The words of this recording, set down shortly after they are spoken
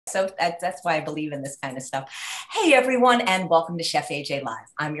So that's why I believe in this kind of stuff. Hey, everyone, and welcome to Chef AJ Live.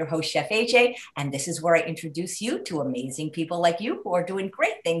 I'm your host, Chef AJ, and this is where I introduce you to amazing people like you who are doing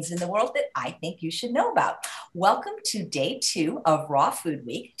great things in the world that I think you should know about. Welcome to day 2 of Raw Food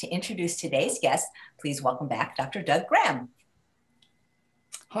Week. To introduce today's guest, please welcome back Dr. Doug Graham.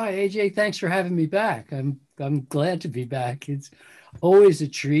 Hi, AJ. Thanks for having me back. I'm glad to be back. It's always a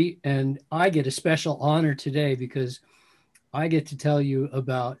treat, and I get a special honor today because I get to tell you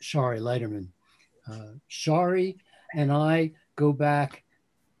about Shari Leiterman. Shari and I go back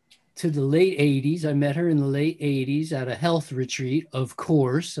to the late 80s. I met her in the late 80s at a health retreat, of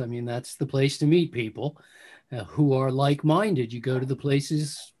course. I mean, that's the place to meet people who are like-minded. You go to the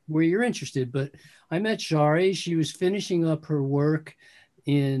places where you're interested. But I met Shari. She was finishing up her work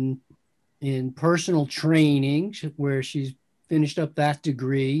in personal training, where she's finished up that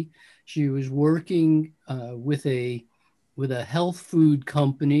degree. She was working with a health food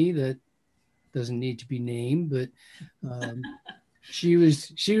company that doesn't need to be named, but she was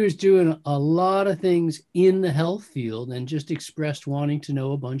doing a lot of things in the health field and just expressed wanting to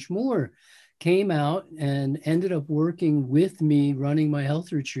know a bunch more. Came out and ended up working with me, running my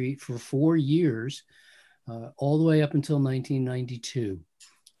health retreat for 4 years, all the way up until 1992.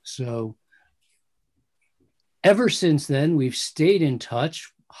 So ever since then, we've stayed in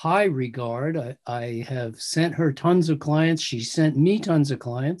touch. High regard. I have sent her tons of clients. She sent me tons of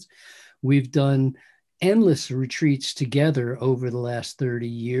clients. We've done endless retreats together over the last 30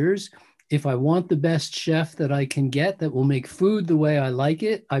 years. If I want the best chef that I can get that will make food the way I like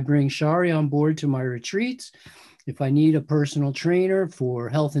it, I bring Shari on board to my retreats. If I need a personal trainer for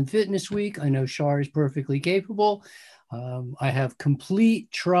Health and Fitness Week, I know Shari is perfectly capable. I have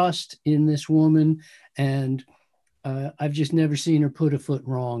complete trust in this woman, and I've just never seen her put a foot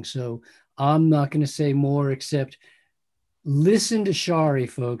wrong. So I'm not going to say more except listen to Shari,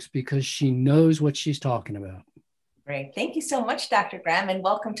 folks, because she knows what she's talking about. Great. Thank you so much, Dr. Graham, and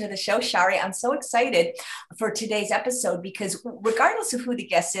welcome to the show, Shari. I'm so excited for today's episode because regardless of who the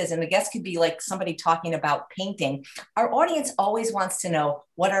guest is, and the guest could be like somebody talking about painting, our audience always wants to know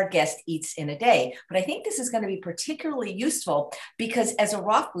what our guest eats in a day. But I think this is going to be particularly useful because as a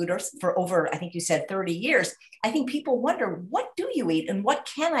raw fooder for over, I think you said 30 years, I think people wonder, what do you eat and what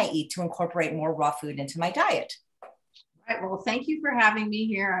can I eat to incorporate more raw food into my diet? Right. Well, thank you for having me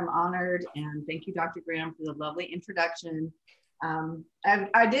here. I'm honored. And thank you, Dr. Graham, for the lovely introduction.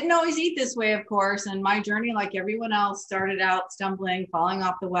 I didn't always eat this way, of course. And my journey, like everyone else, started out stumbling, falling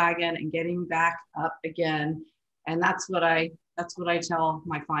off the wagon and getting back up again. And that's what I tell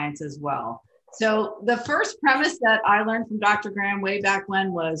my clients as well. So the first premise that I learned from Dr. Graham way back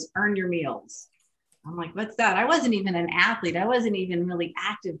when was earn your meals. I'm like, what's that? I wasn't even an athlete. I wasn't even really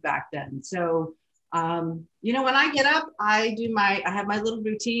active back then. So when I get up, I have my little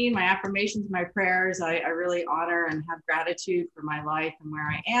routine, my affirmations, my prayers. I really honor and have gratitude for my life and where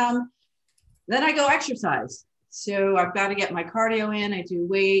I am. Then I go exercise. So I've got to get my cardio in. I do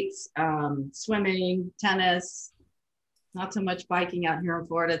weights, swimming, tennis, not so much biking out here in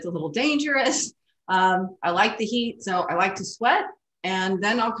Florida. It's a little dangerous. I like the heat, so I like to sweat. And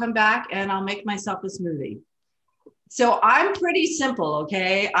then I'll come back and I'll make myself a smoothie. So I'm pretty simple,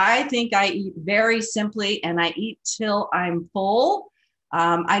 okay? I think I eat very simply and I eat till I'm full.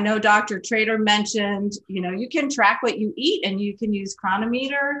 I know Dr. Trader mentioned, you can track what you eat and you can use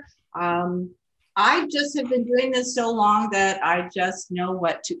Chronometer. I just have been doing this so long that I just know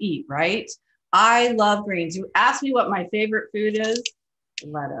what to eat, right? I love greens. You ask me what my favorite food is,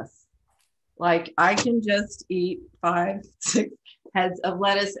 lettuce. Like I can just eat 5, 6 heads of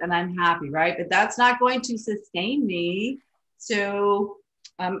lettuce and I'm happy, right? But that's not going to sustain me. So,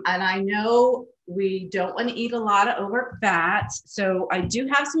 and I know we don't want to eat a lot of over fat. So I do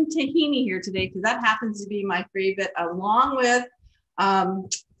have some tahini here today because that happens to be my favorite along with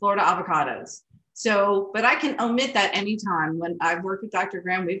Florida avocados. So, but I can omit that anytime. When I've worked with Dr.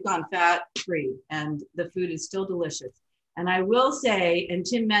 Graham, we've gone fat free and the food is still delicious. And I will say, and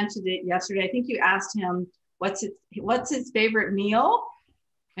Tim mentioned it yesterday, I think you asked him, what's his favorite meal?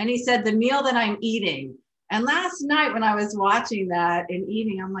 And he said, the meal that I'm eating. And last night when I was watching that and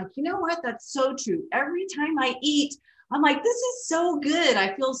eating, I'm like, you know what? That's so true. Every time I eat, I'm like, this is so good.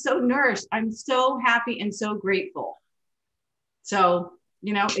 I feel so nourished. I'm so happy and so grateful. So,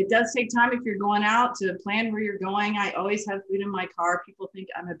 it does take time if you're going out to plan where you're going. I always have food in my car. People think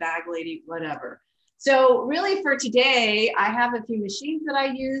I'm a bag lady, whatever. So really for today, I have a few machines that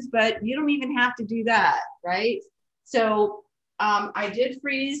I use, but you don't even have to do that, right? So I did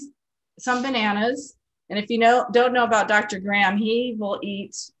freeze some bananas. And if you don't know about Dr. Graham, he will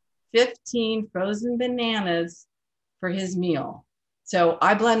eat 15 frozen bananas for his meal. So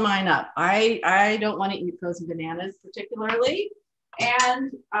I blend mine up. I don't want to eat frozen bananas particularly,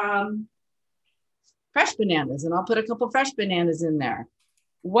 and fresh bananas, and I'll put a couple fresh bananas in there.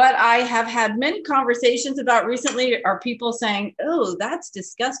 What I have had many conversations about recently are people saying, oh, that's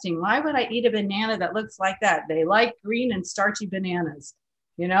disgusting. Why would I eat a banana that looks like that? They like green and starchy bananas.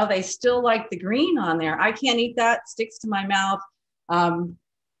 You know, they still like the green on there. I can't eat that, sticks to my mouth.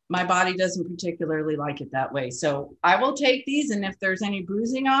 My body doesn't particularly like it that way. So I will take these, and if there's any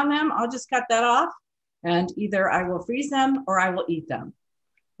bruising on them, I'll just cut that off, and either I will freeze them or I will eat them.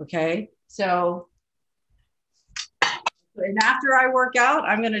 Okay. So, and after I work out,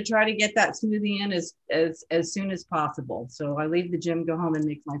 I'm going to try to get that smoothie in as soon as possible. So I leave the gym, go home and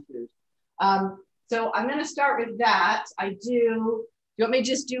make my food. So I'm going to start with that. You want me to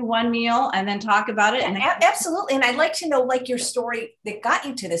just do one meal and then talk about it? Absolutely. And I'd like to know, like, your story that got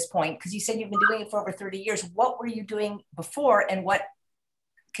you to this point, because you said you've been doing it for over 30 years. What were you doing before, and what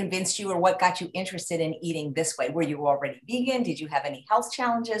convinced you, or what got you interested in eating this way? Were you already vegan? Did you have any health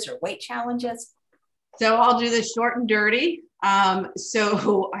challenges or weight challenges? So I'll do this short and dirty.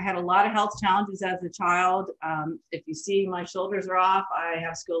 So I had a lot of health challenges as a child. If you see, my shoulders are off. I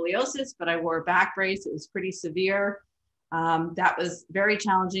have scoliosis, but I wore a back brace. It was pretty severe. That was very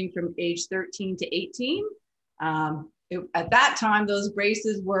challenging from age 13 to 18. At that time, those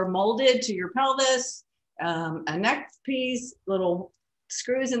braces were molded to your pelvis, a neck piece, little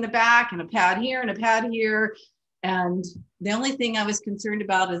screws in the back, and a pad here and a pad here. And the only thing I was concerned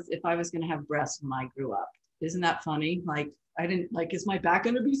about is if I was going to have breasts when I grew up. Isn't that funny? Like, I didn't like, is my back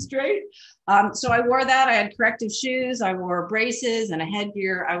going to be straight? So I wore that. I had corrective shoes. I wore braces and a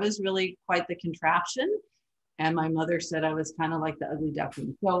headgear. I was really quite the contraption. And my mother said I was kind of like the ugly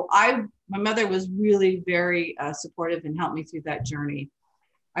duckling. So my mother was really very supportive and helped me through that journey.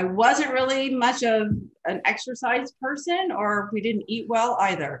 I wasn't really much of an exercise person, or we didn't eat well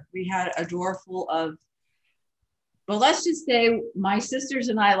either. We had a drawer full of, well, let's just say my sisters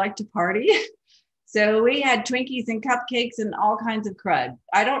and I like to party. So we had Twinkies and cupcakes and all kinds of crud.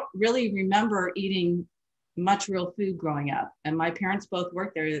 I don't really remember eating much real food growing up. And my parents both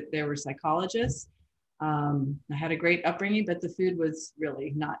worked there. They were psychologists. I had a great upbringing, but the food was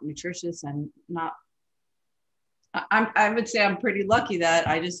really not nutritious and not, I would say I'm pretty lucky that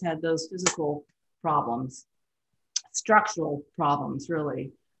I just had those physical problems, structural problems,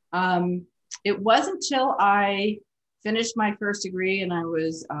 really. It wasn't till I finished my first degree and I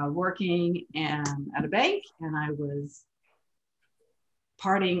was working at a bank, and I was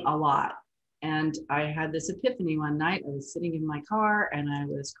partying a lot. And I had this epiphany one night. I was sitting in my car and I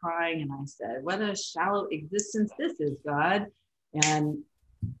was crying, and I said, what a shallow existence this is, God. And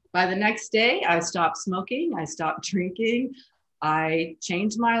by the next day, I stopped smoking. I stopped drinking. I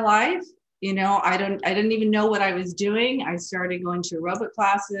changed my life. You know, I didn't even know what I was doing. I started going to aerobic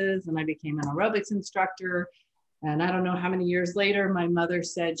classes, and I became an aerobics instructor. And I don't know how many years later, my mother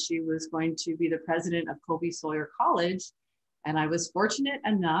said she was going to be the president of Colby Sawyer College. And I was fortunate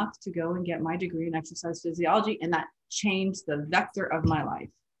enough to go and get my degree in exercise physiology, and that changed the vector of my life.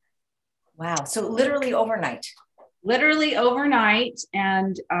 Wow. So literally overnight. Literally overnight.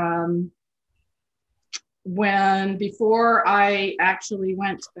 And before I actually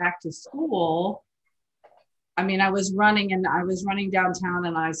went back to school, I mean, I was running downtown,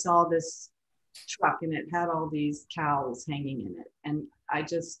 and I saw this truck, and it had all these cows hanging in it. And I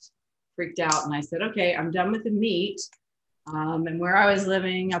just freaked out, and I said, okay, I'm done with the meat. And where I was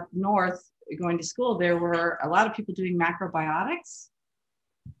living up north, going to school, there were a lot of people doing macrobiotics.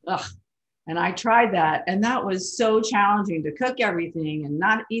 Ugh. And I tried that. And that was so challenging to cook everything and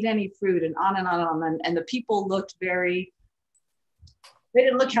not eat any fruit, and on and on and on. And the people looked they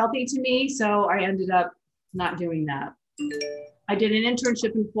didn't look healthy to me. So I ended up not doing that. I did an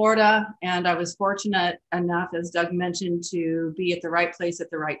internship in Florida, and I was fortunate enough, as Doug mentioned, to be at the right place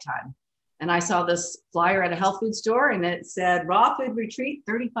at the right time. And I saw this flyer at a health food store, and it said raw food retreat,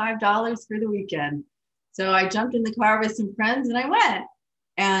 $35 for the weekend. So I jumped in the car with some friends and I went.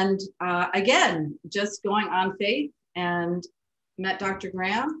 And again, just going on faith, and met Dr.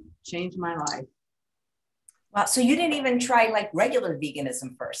 Graham, changed my life. Wow. So you didn't even try like regular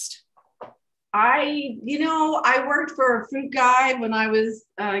veganism first? I worked for a fruit guide when I was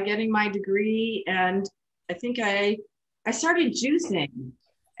getting my degree. And I think I started juicing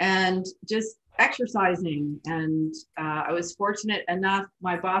and just exercising. And I was fortunate enough,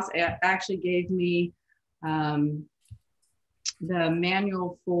 my boss actually gave me the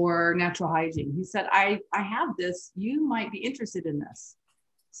manual for natural hygiene. He said, I have this, you might be interested in this.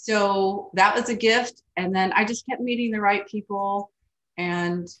 So that was a gift. And then I just kept meeting the right people.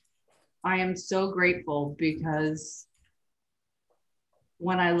 And I am so grateful, because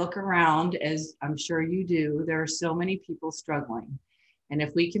when I look around, as I'm sure you do, there are so many people struggling. And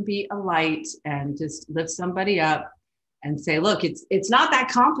if we can be a light and just lift somebody up and say, look, it's not that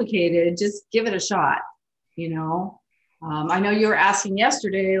complicated, just give it a shot, you know. I know you were asking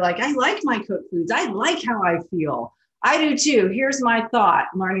yesterday, like, I like my cooked foods. I like how I feel. I do too. Here's my thought,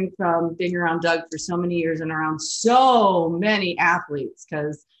 learning from being around Doug for so many years and around so many athletes,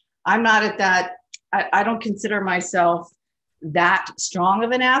 because I'm not at that, I don't consider myself that strong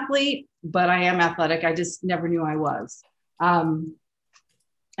of an athlete, but I am athletic. I just never knew I was. An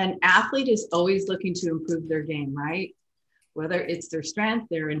athlete is always looking to improve their game, right? Whether it's their strength,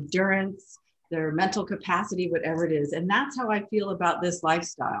 their endurance, their mental capacity, whatever it is. And that's how I feel about this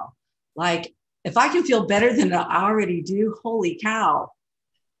lifestyle. Like, if I can feel better than I already do, holy cow.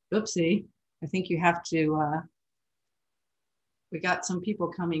 Oopsie. I think you have to, we got some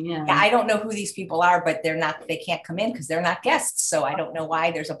people coming in. Yeah, I don't know who these people are, but they can't come in because they're not guests. So I don't know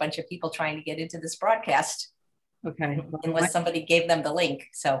why there's a bunch of people trying to get into this broadcast. Okay. Unless somebody gave them the link.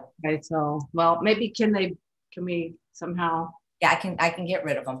 So, okay. So, well, maybe can we somehow? Yeah, I can get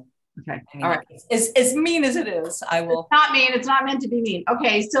rid of them. Okay. I mean, All right. As mean as it is, I will. It's not mean. It's not meant to be mean.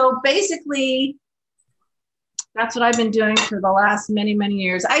 Okay. So basically, that's what I've been doing for the last many, many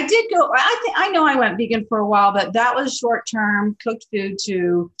years. I did go, I know I went vegan for a while, but that was short-term cooked food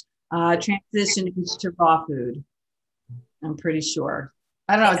to transition into raw food. I'm pretty sure.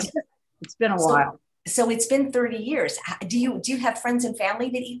 I don't know. It's been a while. So it's been 30 years. Do you have friends and family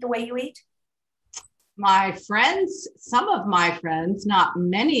that eat the way you eat? My friends, some of my friends, not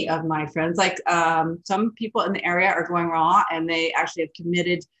many of my friends, like some people in the area are going raw, and they actually have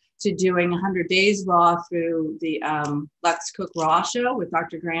committed to doing 100 days raw through the Let's Cook Raw show with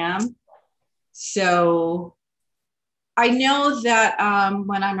Dr. Graham. So I know that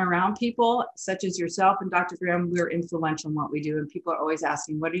when I'm around people such as yourself and Dr. Graham, we're influential in what we do. And people are always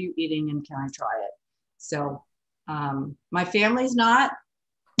asking, what are you eating and can I try it? So my family's not,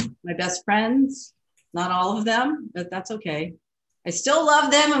 my best friends, not all of them, but that's okay. I still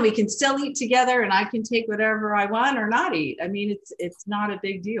love them and we can still eat together and I can take whatever I want or not eat. I mean, it's not a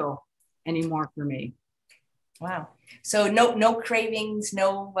big deal anymore for me. Wow. So no cravings,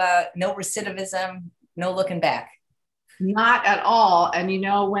 no recidivism, no looking back. Not at all. And you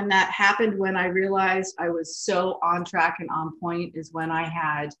know, when that happened, when I realized I was so on track and on point is when I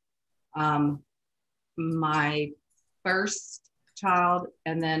had my first child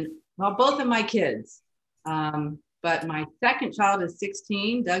and then, well, both of my kids. But my second child is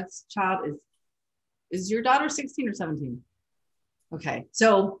 16. Doug's child is your daughter 16 or 17? Okay.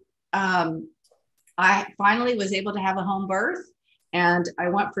 So I finally was able to have a home birth and I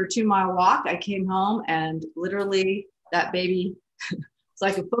went for a 2-mile walk. I came home and literally that baby was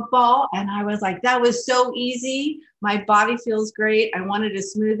like a football. And I was like, that was so easy. My body feels great. I wanted a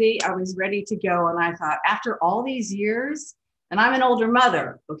smoothie. I was ready to go. And I thought after all these years, and I'm an older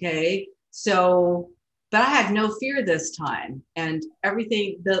mother. Okay. So, but I had no fear this time and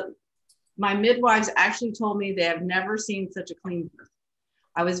everything, my midwives actually told me they have never seen such a clean birth.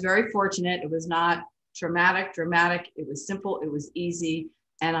 I was very fortunate. It was not traumatic, dramatic. It was simple. It was easy.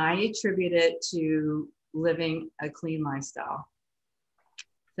 And I attribute it to living a clean lifestyle.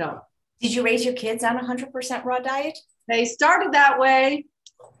 So. Did you raise your kids on 100% raw diet? They started that way.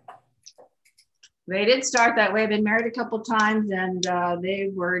 They did start that way. I've been married a couple of times and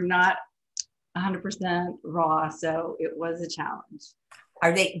they were not 100% raw. So it was a challenge.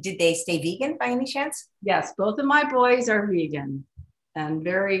 Did they stay vegan by any chance? Yes, both of my boys are vegan and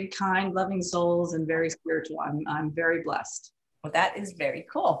very kind, loving souls and very spiritual. I'm very blessed. Well, that is very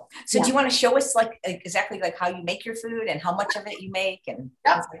cool. So yeah. Do you want to show us like exactly like how you make your food and how much of it you make and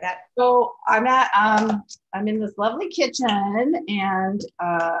things like that? So I'm in this lovely kitchen and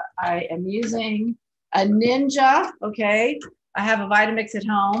I am using a Ninja. Okay. I have a Vitamix at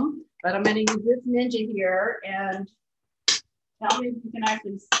home, but I'm going to use this Ninja here and tell me if you can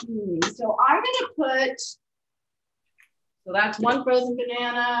actually see me. So I'm going to put, so that's 1 frozen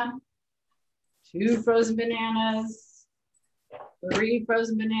banana, 2 frozen bananas, 3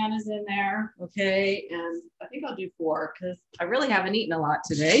 frozen bananas in there. Okay. And I think I'll do 4 because I really haven't eaten a lot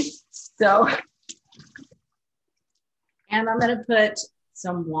today. So, and I'm going to put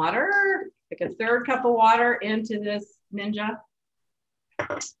some water, like a 1/3 cup of water into this Ninja.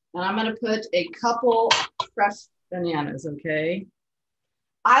 And I'm going to put a couple fresh bananas. Okay.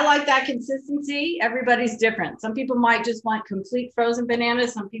 I like that consistency. Everybody's different. Some people might just want complete frozen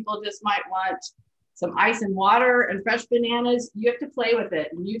bananas. Some people just might want some ice and water and fresh bananas. You have to play with it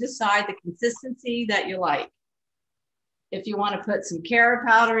and you decide the consistency that you like. If you want to put some carrot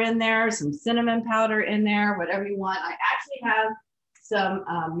powder in there, some cinnamon powder in there, whatever you want. I actually have some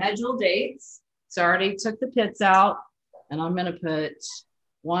medjool dates. So I already took the pits out, and I'm going to put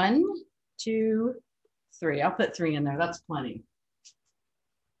 1, 2, 3. I'll put 3 in there. That's plenty.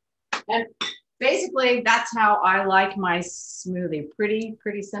 And basically, that's how I like my smoothie.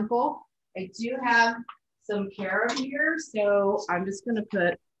 Pretty simple. I do have some carob here, so I'm just going to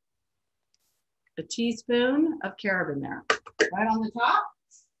put a teaspoon of carob in there, right on the top,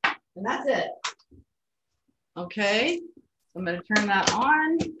 and that's it. Okay, so I'm going to turn that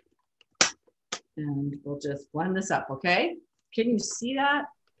on, and we'll just blend this up. Okay, can you see that?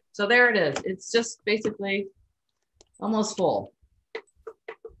 So there it is. It's just basically almost full.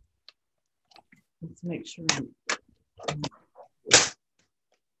 Let's make sure.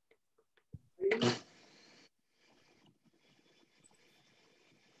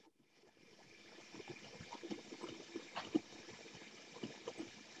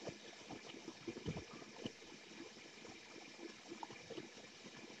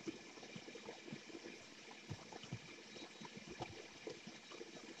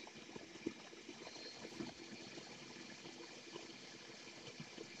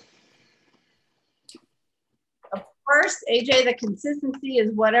 First, AJ, the consistency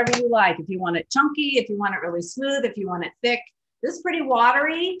is whatever you like. If you want it chunky, if you want it really smooth, if you want it thick. This is pretty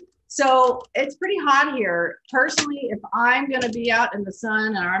watery, so it's pretty hot here. Personally, if I'm going to be out in the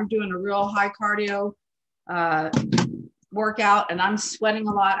sun and I'm doing a real high cardio workout and I'm sweating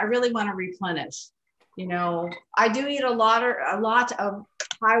a lot, I really want to replenish. You know, I do eat a lot of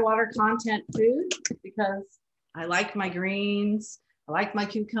high water content food because I like my greens, I like my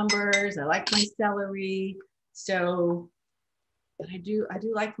cucumbers, I like my celery. So I do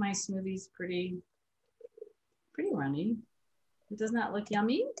like my smoothies pretty runny. Doesn't that look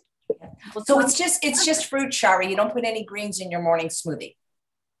yummy? So it's just fruit, Shari. You don't put any greens in your morning smoothie.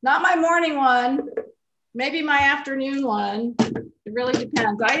 Not my morning one, maybe my afternoon one. It really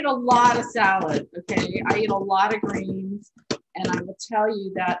depends. I eat a lot of salad. Okay, I eat a lot of greens, and I will tell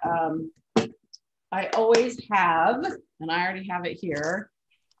you that I always have, and I already have it here.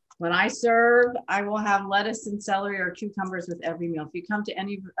 When I serve, I will have lettuce and celery or cucumbers with every meal. If you come to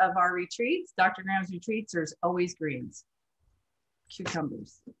any of our retreats, Dr. Graham's retreats, there's always greens,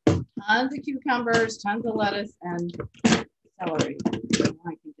 cucumbers, tons of cucumbers, tons of lettuce and celery. I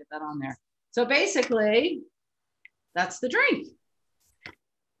can get that on there. So basically, that's the drink.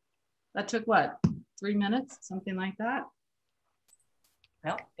 That took what, 3 minutes, something like that?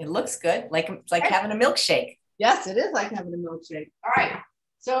 Well, it looks good, like having a milkshake. Yes, it is like having a milkshake. All right.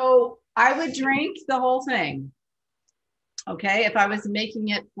 So I would drink the whole thing. Okay, if I was making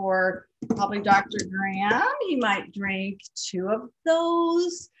it for probably Dr. Graham, he might drink 2 of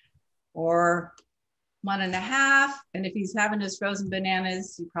those or 1.5. And if he's having his frozen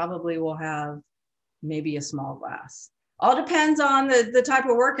bananas, he probably will have maybe a small glass. All depends on the type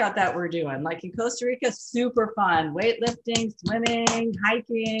of workout that we're doing. Like in Costa Rica, super fun. Weightlifting, swimming,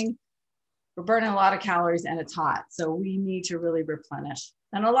 hiking. We're burning a lot of calories and it's hot. So we need to really replenish.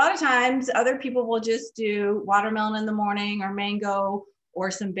 And a lot of times other people will just do watermelon in the morning or mango or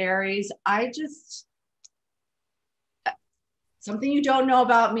some berries. Something you don't know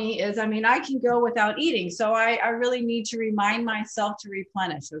about me is, I mean, I can go without eating. So I really need to remind myself to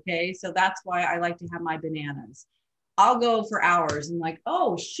replenish. Okay. So that's why I like to have my bananas. I'll go for hours and like,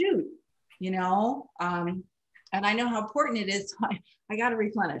 oh shoot, you know, and I know how important it is. So I got to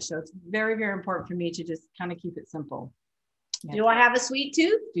replenish. So it's very, very important for me to just kind of keep it simple. Yeah. Do I have a sweet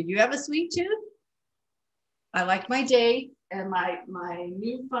tooth? Do you have a sweet tooth? I like my date, and my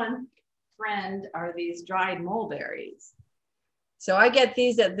new fun friend are these dried mulberries. So I get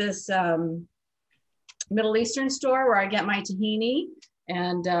these at this Middle Eastern store where I get my tahini.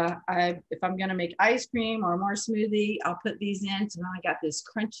 And if I'm going to make ice cream or more smoothie, I'll put these in. So now I got this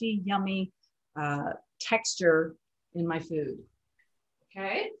crunchy, yummy texture in my food.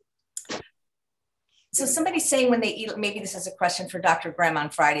 Okay. So somebody's saying when they eat, maybe this is a question for Dr. Graham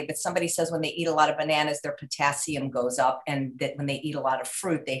on Friday, but somebody says when they eat a lot of bananas, their potassium goes up, and that when they eat a lot of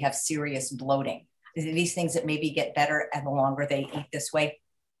fruit, they have serious bloating. Is it these things that maybe get better the longer they eat this way?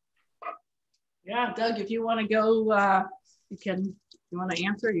 Yeah, Doug, if you want to go, you want to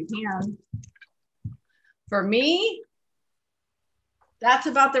answer, you can. For me, that's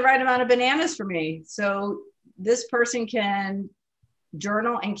about the right amount of bananas for me. So this person can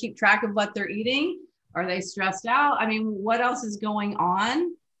journal and keep track of what they're eating. Are they stressed out? I mean, what else is going on?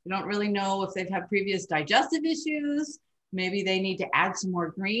 You don't really know if they've had previous digestive issues. Maybe they need to add some more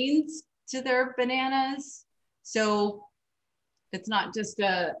greens to their bananas. So it's not just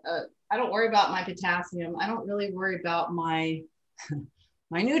I don't worry about my potassium. I don't really worry about my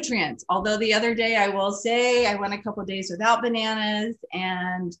my nutrients. Although the other day, I will say, I went a couple of days without bananas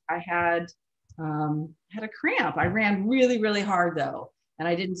and I had a cramp. I ran really, really hard though, and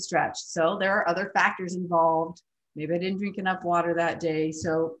I didn't stretch. So there are other factors involved. Maybe I didn't drink enough water that day.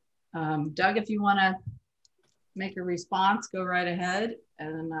 So Doug, if you want to make a response, go right ahead,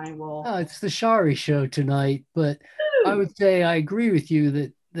 and I will. Oh, it's the Shari show tonight, but I would say I agree with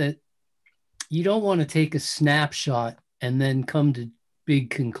you that you don't want to take a snapshot and then come to big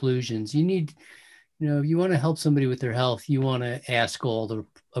conclusions. You need, you want to help somebody with their health, you want to ask all the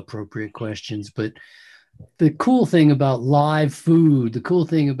appropriate questions. But the cool thing about live food, the cool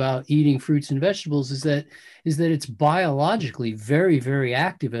thing about eating fruits and vegetables is that it's biologically very, very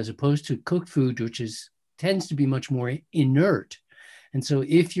active as opposed to cooked food, which tends to be much more inert. And so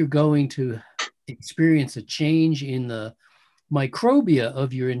if you're going to experience a change in the microbia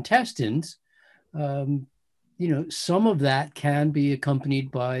of your intestines, some of that can be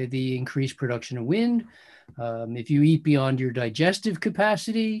accompanied by the increased production of wind. If you eat beyond your digestive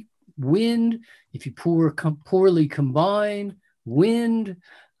capacity, wind. If you poorly combine, wind.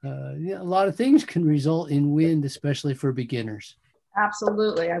 A lot of things can result in wind, especially for beginners.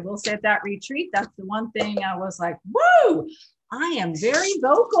 Absolutely. I will say at that retreat, that's the one thing I was like, whoa, I am very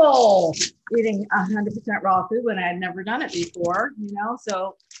vocal eating 100% raw food when I had never done it before,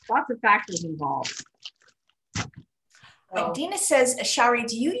 so lots of factors involved. So. Dina says, Shari,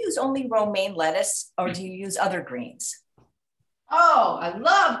 do you use only romaine lettuce or do you use other greens? Oh, I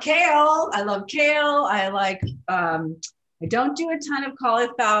love kale. I like, I don't do a ton of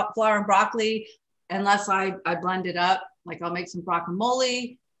cauliflower and broccoli unless I blend it up. Like I'll make some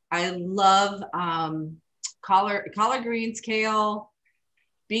guacamole. I love collard greens, kale,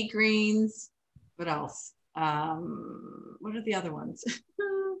 beet greens. What else? What are the other ones?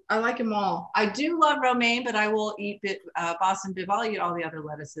 I like them all. I do love romaine, but I will eat Boston Biv. I'll eat all the other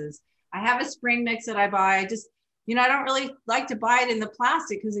lettuces. I have a spring mix that I buy. I don't really like to buy it in the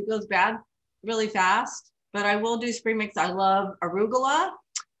plastic because it goes bad really fast, but I will do spring mix. I love arugula.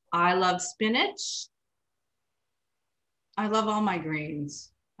 I love spinach. I love all my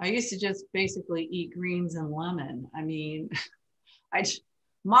greens. I used to just basically eat greens and lemon. I mean,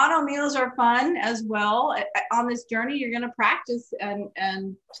 mono meals are fun as well. On this journey, you're going to practice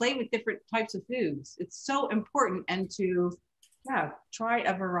and play with different types of foods. It's so important and to try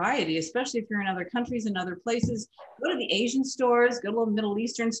a variety, especially if you're in other countries and other places. Go to the Asian stores, go to the Middle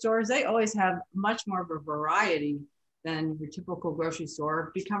Eastern stores. They always have much more of a variety than your typical grocery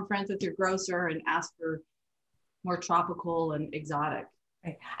store. Become friends with your grocer and ask for more tropical and exotic.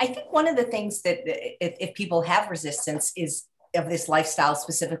 I think one of the things that if people have resistance is of this lifestyle,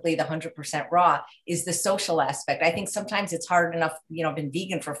 specifically the 100% raw, is the social aspect. I think sometimes it's hard enough, I've been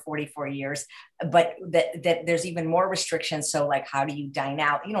vegan for 44 years, but that there's even more restrictions. So like, how do you dine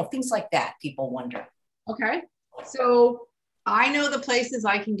out? Things like that, people wonder. Okay. So I know the places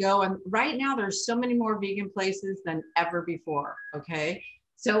I can go. And right now there's so many more vegan places than ever before. Okay.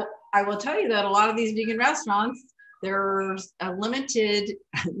 So I will tell you that a lot of these vegan restaurants, there's a limited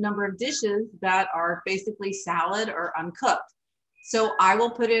number of dishes that are basically salad or uncooked. So I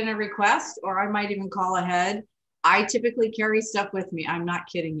will put in a request, or I might even call ahead. I typically carry stuff with me. I'm not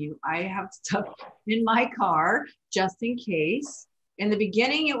kidding you. I have stuff in my car just in case. In the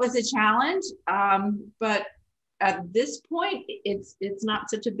beginning, it was a challenge, but at this point, it's not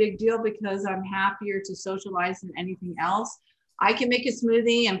such a big deal because I'm happier to socialize than anything else. I can make a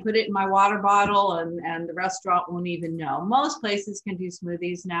smoothie and put it in my water bottle and the restaurant won't even know. Most places can do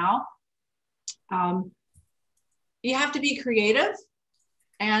smoothies now. You have to be creative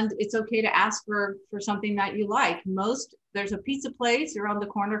and it's okay to ask for something that you like. There's a pizza place around the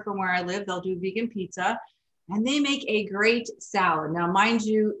corner from where I live. They'll do vegan pizza and they make a great salad. Now, mind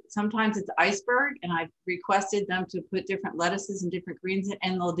you, sometimes it's iceberg and I've requested them to put different lettuces and different greens in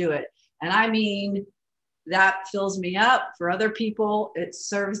and they'll do it. And I mean, that fills me up. For other people, it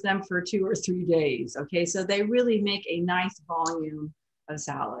serves them for 2 or 3 days. Okay, so they really make a nice volume of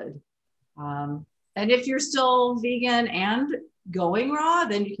salad. And if you're still vegan and going raw,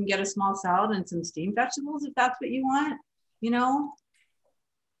 then you can get a small salad and some steamed vegetables if that's what you want,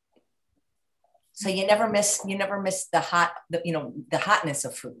 So you never miss the hotness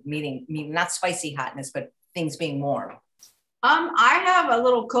of food, meaning not spicy hotness, but things being warm. I have a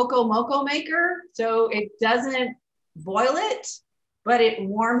little cocoa moco maker, so it doesn't boil it, but it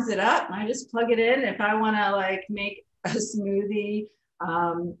warms it up. I just plug it in if I want to like make a smoothie.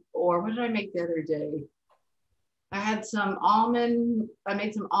 Or what did I make the other day? I made some almond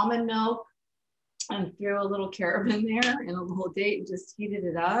milk and threw a little carob in there and a little date and just heated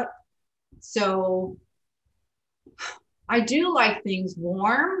it up. So I do like things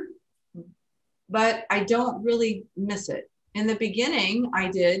warm, but I don't really miss it. In the beginning, I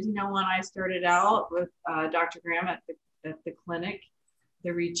did, when I started out with Dr. Graham at the clinic,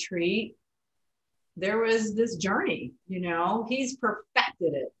 the retreat, there was this journey, he's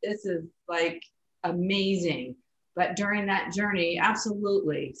perfected it. This is like amazing. But during that journey,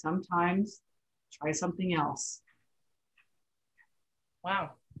 absolutely, sometimes try something else.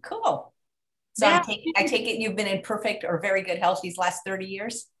 Wow, cool. So yeah. I take it you've been in perfect or very good health these last 30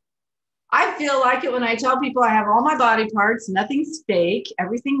 years? I feel like it when I tell people I have all my body parts, nothing's fake,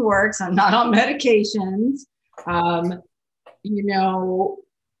 everything works, I'm not on medications.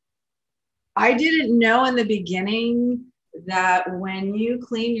 I didn't know in the beginning that when you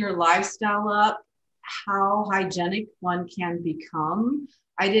clean your lifestyle up, how hygienic one can become.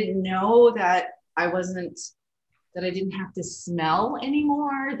 I didn't know that I didn't have to smell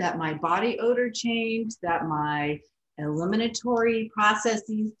anymore, that my body odor changed, that my eliminatory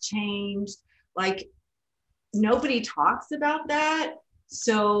processes changed. Like, nobody talks about that.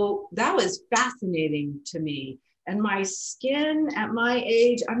 So that was fascinating to me. And my skin at my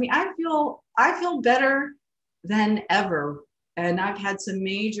age, I feel better than ever. And I've had some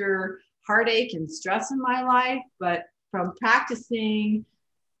major heartache and stress in my life, but from practicing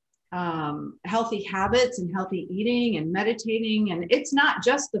healthy habits and healthy eating and meditating, and it's not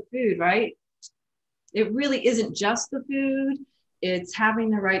just the food, right? It really isn't just the food. It's having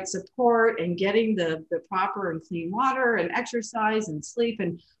the right support and getting the proper and clean water and exercise and sleep,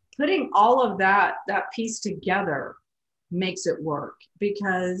 and putting all of that piece together makes it work,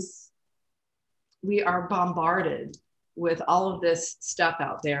 because we are bombarded with all of this stuff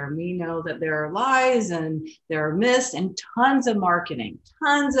out there. And we know that there are lies and there are myths and tons of marketing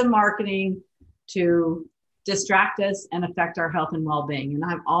to distract us and affect our health and well-being. And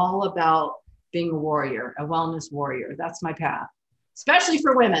I'm all about being a warrior, a wellness warrior. That's my path, especially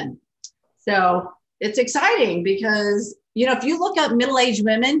for women. So it's exciting because, if you look up middle-aged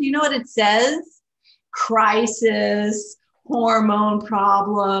women, do you know what it says? Crisis, hormone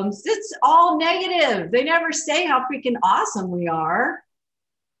problems. It's all negative. They never say how freaking awesome we are.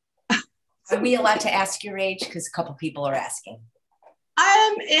 Are we allowed to ask your age? Because a couple people are asking.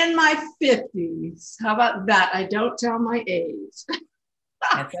 I'm in my 50s. How about that? I don't tell my age.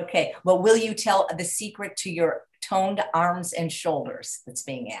 That's okay. Well, will you tell the secret to your toned arms and shoulders that's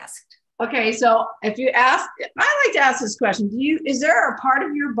being asked? Okay, so if you ask, I like to ask this question. Is there a part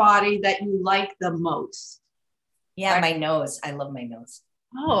of your body that you like the most? Yeah, my nose. I love my nose.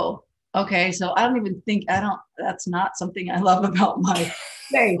 Oh, okay. So that's not something I love about my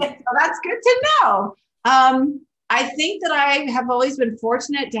face. So that's good to know. I think that I have always been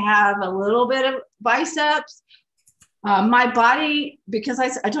fortunate to have a little bit of biceps. My body, because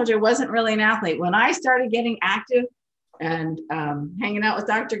I told you I wasn't really an athlete. When I started getting active and hanging out with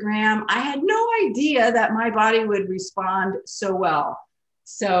Dr. Graham, I had no idea that my body would respond so well.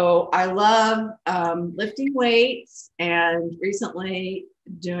 So I love lifting weights, and recently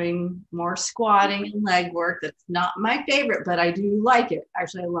doing more squatting and leg work. That's not my favorite, but I do like it.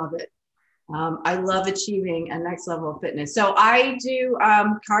 Actually, I love it. I love achieving a next level of fitness. So I do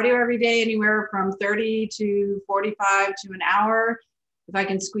cardio every day, anywhere from 30 to 45 to an hour, if I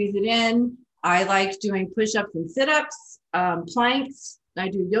can squeeze it in. I like doing push-ups and sit-ups, planks. I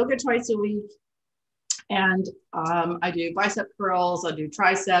do yoga twice a week. And I do bicep curls, I'll do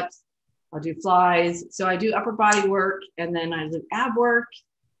triceps, I'll do flies. So I do upper body work, and then I do ab work.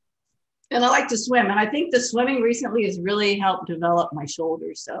 And I like to swim. And I think the swimming recently has really helped develop my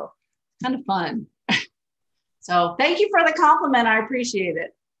shoulders. So kind of fun. So thank you for the compliment. I appreciate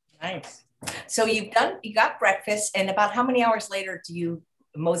it. Nice. So you got breakfast, and about how many hours later do you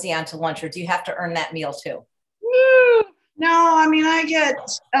mosey on to lunch, or do you have to earn that meal too? Woo! No, I get,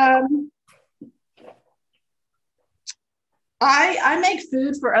 I make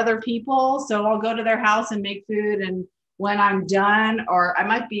food for other people. So I'll go to their house and make food. And when I'm done, or I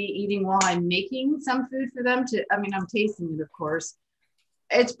might be eating while I'm making some food for them I'm tasting it, of course.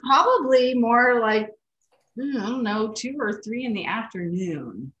 It's probably more like, I don't know, 2 or 3 in the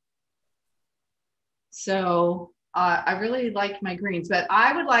afternoon. So I really like my greens, but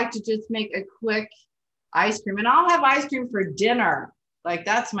I would like to just make a quick ice cream, and I'll have ice cream for dinner. Like,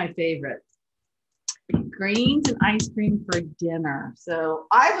 that's my favorite. Greens and ice cream for dinner. So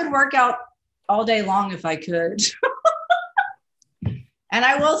I would work out all day long if I could. And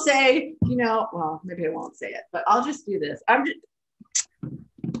I will say, well, maybe I won't say it, but I'll just do this. Have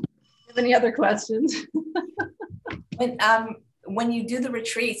any other questions? When you do the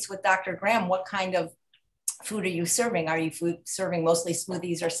retreats with Dr. Graham, what kind of food are you serving? Are you serving mostly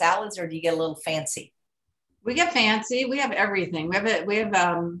smoothies or salads, or do you get a little fancy? We get fancy. We have everything. We have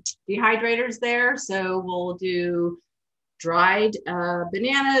dehydrators there. So we'll do dried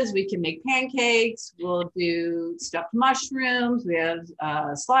bananas. We can make pancakes. We'll do stuffed mushrooms. We have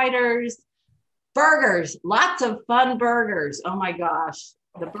sliders, burgers, lots of fun burgers. Oh my gosh.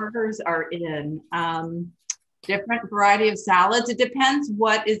 The burgers are in. Different variety of salads. It depends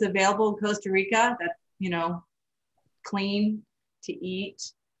what is available in Costa Rica. That's, you know, clean to eat.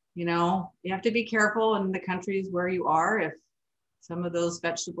 You know, you have to be careful in the countries where you are if some of those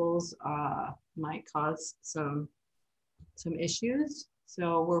vegetables might cause some issues.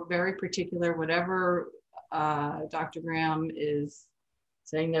 So we're very particular, whatever Dr. Graham is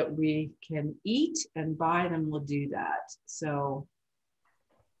saying that we can eat and buy, then we'll do that. So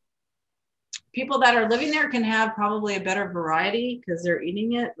people that are living there can have probably a better variety because they're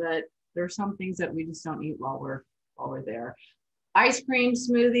eating it, but there's some things that we just don't eat while we're there. Ice cream,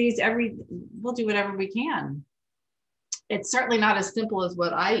 smoothies, we'll do whatever we can. It's certainly not as simple as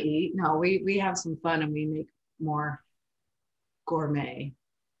what I eat. No, we have some fun and we make more gourmet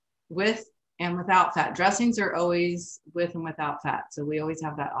with and without fat. Dressings are always with and without fat. So we always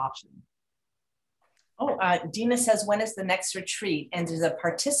have that option. Oh, Dina says, when is the next retreat? And do the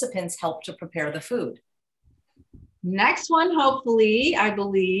participants help to prepare the food? Next one, hopefully, I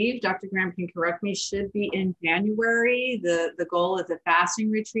believe, Dr. Graham can correct me, should be in January. The goal is a fasting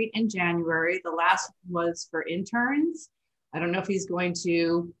retreat in January. The last was for interns. I don't know if he's going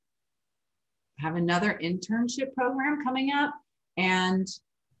to have another internship program coming up. And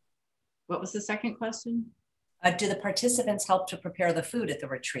what was the second question? Do the participants help to prepare the food at the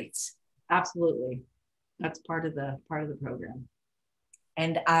retreats? Absolutely. That's part of the program.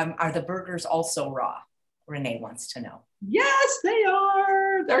 And are the burgers also raw? Renee wants to know. Yes, they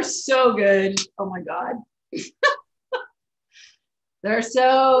are. They're so good. Oh my God.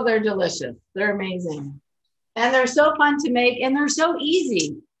 They're delicious. They're amazing. And they're so fun to make and they're so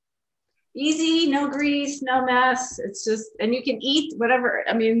easy. Easy, no grease, no mess. It's just, and you can eat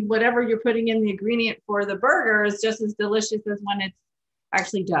whatever you're putting in the ingredient for the burger is just as delicious as when it's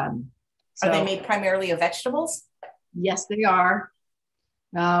actually done. So, are they made primarily of vegetables? Yes, they are.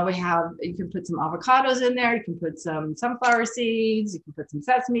 You can put some avocados in there. You can put some sunflower seeds. You can put some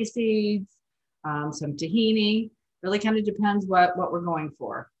sesame seeds, some tahini. Really kind of depends what we're going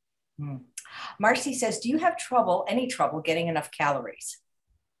for. Marcy says, do you have any trouble getting enough calories?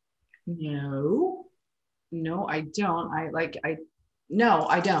 No, I don't. No,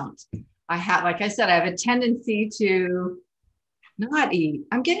 I don't. Like I said, I have a tendency to not eat.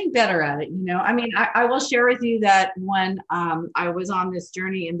 I'm getting better at it. You know, I mean, I will share with you that when I was on this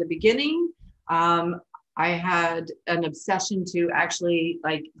journey in the beginning, I had an obsession to actually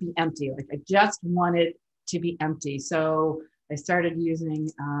be empty. Like I just wanted to be empty. So I started using,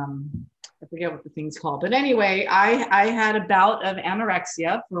 I forget what the thing's called, but anyway, I had a bout of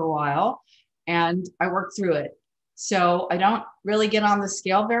anorexia for a while and I worked through it. So I don't really get on the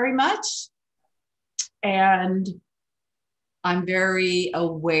scale very much. And I'm very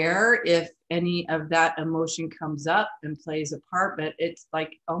aware if any of that emotion comes up and plays a part, but it's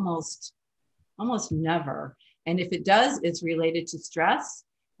like almost never. And if it does, it's related to stress.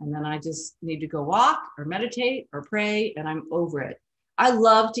 And then I just need to go walk or meditate or pray and I'm over it. I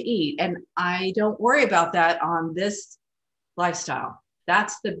love to eat and I don't worry about that on this lifestyle.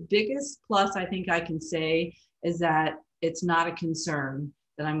 That's the biggest plus I think I can say is that it's not a concern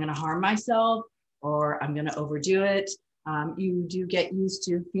that I'm going to harm myself or I'm going to overdo it. You do get used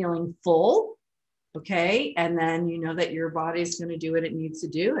to feeling full, okay? And then you know that your body's going to do what it needs to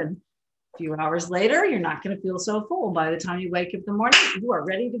do. And a few hours later, you're not going to feel so full. By the time you wake up in the morning, you are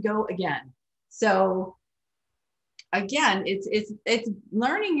ready to go again. So again, it's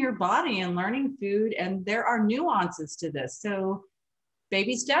learning your body and learning food. And there are nuances to this. So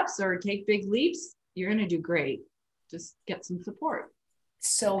baby steps or take big leaps, you're going to do great. Just get some support.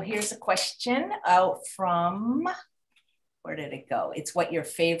 So here's a question from... where did it go? It's what your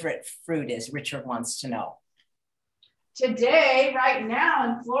favorite fruit is. Richard wants to know. Today, right now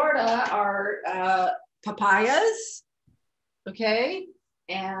in Florida, are papayas, okay,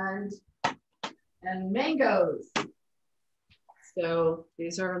 and mangoes. So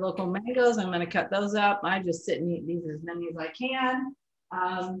these are local mangoes. I'm going to cut those up. I just sit and eat these as many as I can.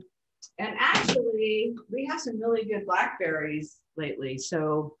 And actually, we have some really good blackberries lately.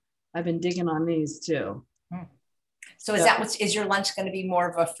 So I've been digging on these too. So is that is your lunch going to be more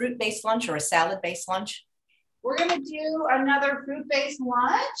of a fruit-based lunch or a salad-based lunch? we're going to do another fruit-based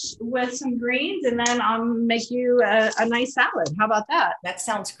lunch with some greens, and then I'll make you a nice salad. How about that? That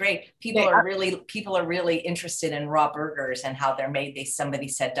sounds great. People are really interested in raw burgers and how they're made. Somebody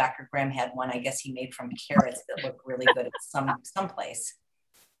said Dr. Graham had one, I guess he made from carrots that look really good at some place.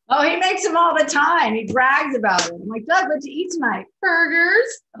 Oh, he makes them all the time. He brags about it. I'm like, Doug, what to eat tonight?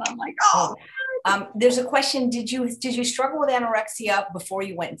 Burgers. And I'm like, oh. There's a question. Did you struggle with anorexia before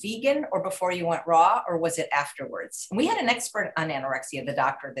you went vegan or before you went raw, or was it afterwards? And we had an expert on anorexia, the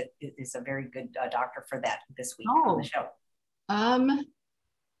doctor that is a very good doctor for that this week on the show.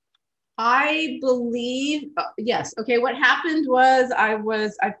 I believe, yes. Okay. What happened was I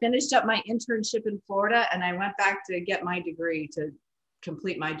finished up my internship in Florida, and I went back to get my degree, to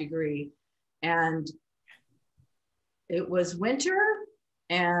complete my degree. And it was winter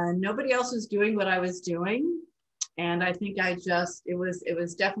and nobody else was doing what I was doing. And I think it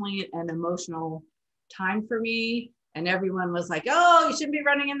was definitely an emotional time for me. And everyone was like, oh, you shouldn't be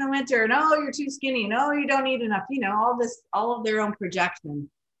running in the winter. No, you're too skinny. No, you don't eat enough. You know, all of their own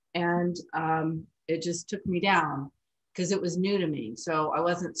projection. And it just took me down because it was new to me. So I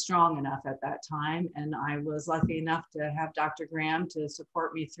wasn't strong enough at that time. And I was lucky enough to have Dr. Graham to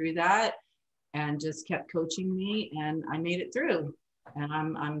support me through that and just kept coaching me, and I made it through.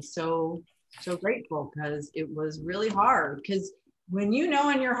 And I'm so grateful, because it was really hard, because when you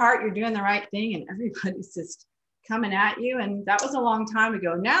know in your heart you're doing the right thing and everybody's just coming at you, and that was a long time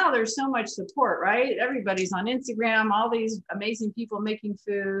ago. Now there's so much support, right? Everybody's on Instagram, all these amazing people making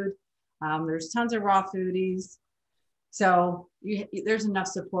food. There's tons of raw foodies. So there's enough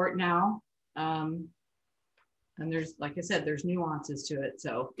support now. And there's, like I said, there's nuances to it.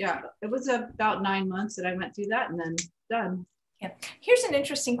 So yeah, it was about 9 months that I went through that, and then done. Yeah. Here's an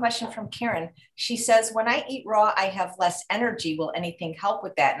interesting question from Karen. She says, when I eat raw, I have less energy. Will anything help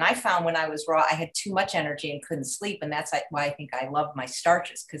with that? And I found when I was raw, I had too much energy and couldn't sleep. And that's why I think I love my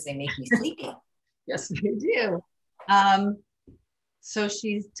starches, because they make me sleepy. Yes, they do. So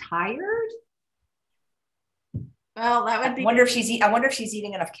she's tired? Well, that would be. I wonder if she's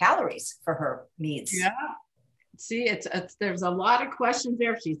eating enough calories for her needs. Yeah. See, there's a lot of questions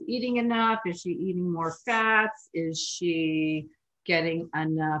there. If she's eating enough, is she eating more fats? Is she getting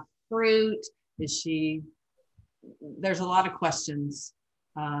enough fruit? There's a lot of questions.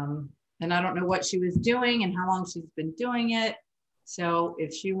 And I don't know what she was doing and how long she's been doing it. So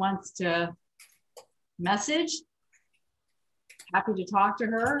if she wants to message, happy to talk to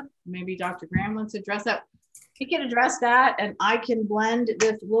her. Maybe Dr. Graham wants to address that. We can address that, and I can blend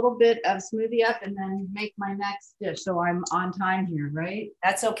this little bit of smoothie up and then make my next dish. So I'm on time here, right?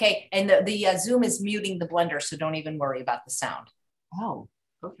 That's okay. And the Zoom is muting the blender, so don't even worry about the sound. Oh,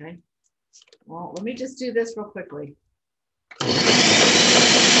 okay. Well, let me just do this real quickly.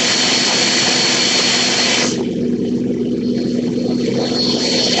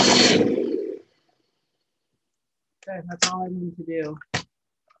 Okay, that's all I need to do.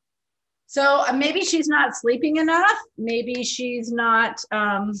 So maybe she's not sleeping enough. Maybe she's not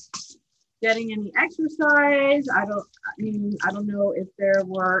getting any exercise. I don't know if there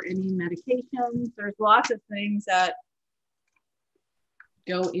were any medications. There's lots of things that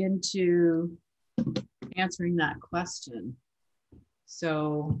go into answering that question.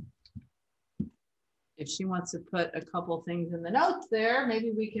 So if she wants to put a couple things in the notes there,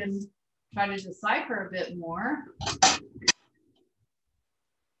 maybe we can try to decipher a bit more.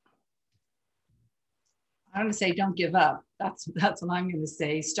 I'm going to say, don't give up. That's what I'm going to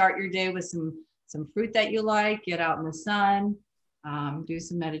say. Start your day with some fruit that you like, get out in the sun, do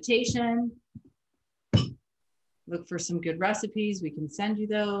some meditation, look for some good recipes. We can send you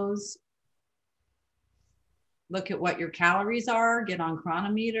those. Look at what your calories are, get on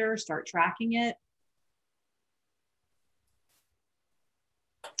Chronometer, start tracking it.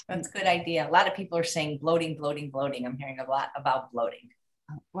 That's a good idea. A lot of people are saying bloating, bloating, bloating. I'm hearing a lot about bloating.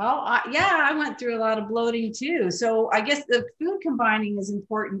 Well, I went through a lot of bloating too. So I guess the food combining is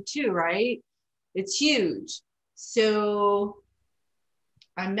important too, right? It's huge. So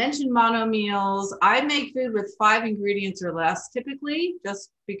I mentioned mono meals. I make food with 5 ingredients or less typically,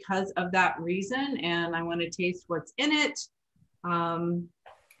 just because of that reason. And I want to taste what's in it.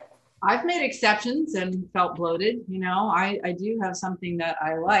 I've made exceptions and felt bloated. You know, I do have something that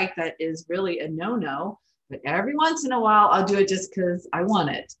I like that is really a no-no. But every once in a while, I'll do it just because I want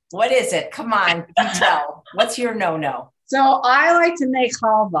it. What is it? Come on, you tell. What's your no-no? So I like to make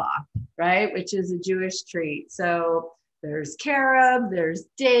halva, right? Which is a Jewish treat. So there's carob, there's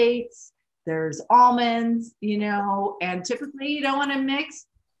dates, there's almonds, you know, and typically you don't want to mix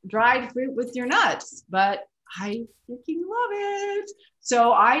dried fruit with your nuts. But I freaking love it.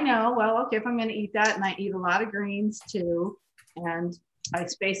 So I know, well, okay, if I'm going to eat that, and I eat a lot of greens too, and I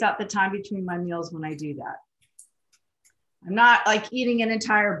space out the time between my meals when I do that. I'm not like eating an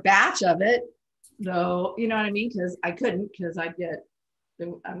entire batch of it, though, you know what I mean? Because I couldn't, because I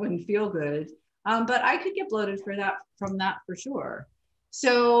wouldn't feel good. But I could get bloated from that for sure.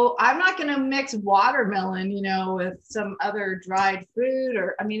 So I'm not going to mix watermelon, with some other dried fruit,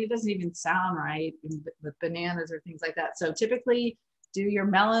 or, I mean, it doesn't even sound right with bananas or things like that. So typically do your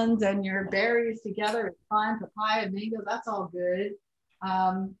melons and your berries together. It's fine. Papaya, mango, that's all good.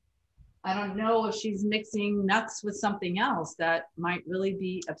 I don't know if she's mixing nuts with something else that might really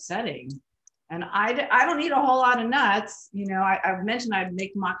be upsetting. And I don't eat a whole lot of nuts. I've mentioned I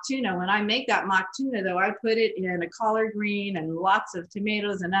make mock tuna. When I make that mock tuna, though, I put it in a collard green and lots of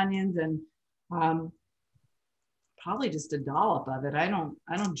tomatoes and onions, and probably just a dollop of it. I don't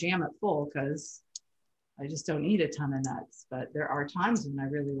jam it full because I just don't eat a ton of nuts. But there are times when I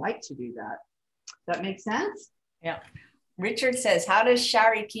really like to do that. Does that make sense? Yeah. Richard says, how does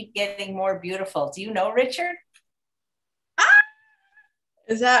Shari keep getting more beautiful? Do you know Richard?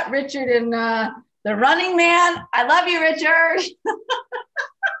 Is that Richard in the Running Man? I love you, Richard.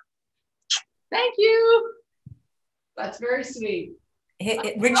 Thank you. That's very sweet.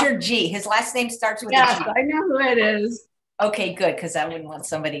 Richard G. His last name starts with yes, a G. I know who it is. Okay, good, because I wouldn't want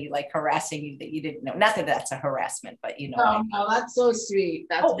somebody like harassing you that you didn't know. Not that that's a harassment, but Oh, no, that's so sweet.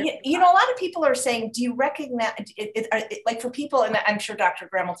 That's a lot of people are saying, do you recognize like for people, and I'm sure Dr.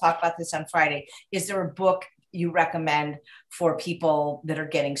 Graham will talk about this on Friday, is there a book you recommend for people that are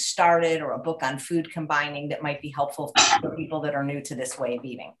getting started, or a book on food combining that might be helpful for people that are new to this way of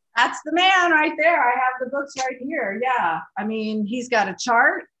eating? That's the man right there. I have the books right here. Yeah. I mean, he's got a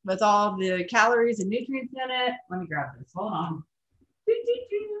chart with all the calories and nutrients in it. Let me grab this. Hold on.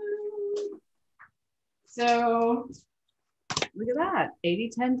 So look at that.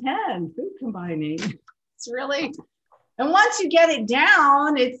 80-10-10 food combining. It's really, and once you get it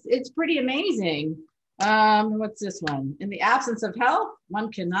down, it's pretty amazing. What's this one? In the absence of health,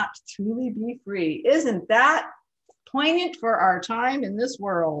 one cannot truly be free. Isn't that poignant for our time in this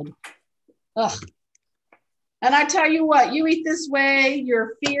world? Ugh. And I tell you what, you eat this way,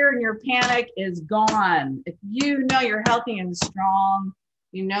 your fear and your panic is gone. If you know you're healthy and strong,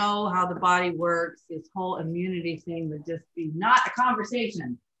 you know how the body works, this whole immunity thing would just be not a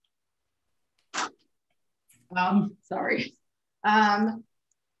conversation. Sorry.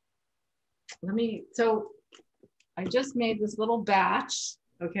 So I just made this little batch,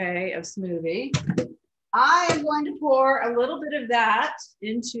 okay, of smoothie. I am going to pour a little bit of that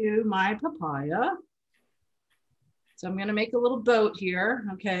into my papaya. So I'm going to make a little boat here,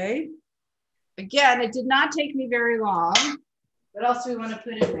 okay? Again, it did not take me very long. What else do we want to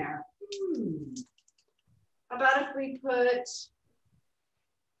put in there? How about if we put,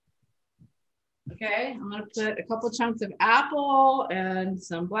 okay, I'm going to put a couple chunks of apple and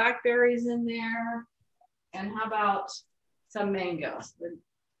some blackberries in there. And how about some mangoes?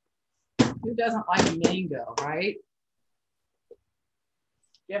 Who doesn't like a mango, right?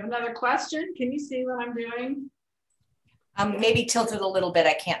 You have another question? Can you see what I'm doing? Maybe tilt it a little bit.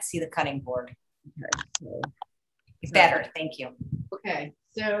 I can't see the cutting board. Okay, so better. Thank you. Okay,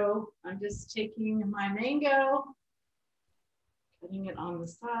 so I'm just taking my mango, putting it on the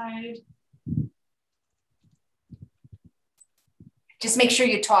side. Just make sure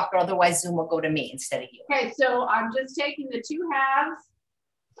you talk, or otherwise Zoom will go to me instead of you. Okay, so I'm just taking the 2 halves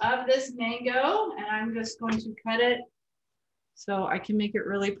of this mango, and I'm just going to cut it so I can make it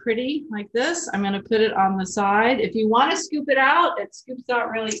really pretty like this. I'm going to put it on the side. If you want to scoop it out, it scoops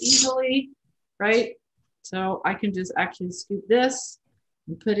out really easily, right? So I can just actually scoop this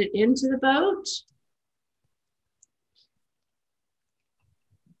and put it into the boat.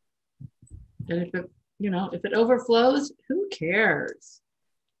 And if it overflows, who cares?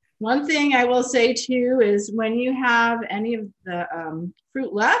 One thing I will say too is when you have any of the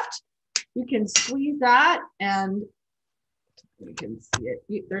fruit left, you can squeeze that, and you can see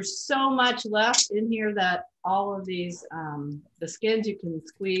it. There's so much left in here that all of these, the skins you can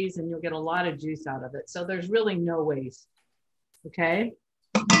squeeze and you'll get a lot of juice out of it. So there's really no waste. Okay.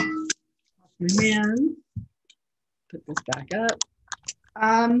 And put this back up.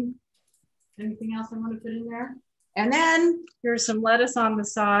 Anything else I want to put in there? And then here's some lettuce on the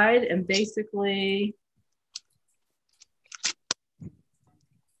side, and basically,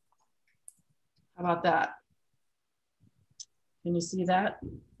 how about that? Can you see that?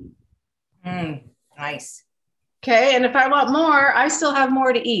 Nice. Okay, and if I want more, I still have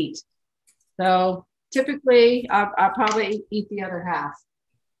more to eat. So typically, I'll probably eat the other half.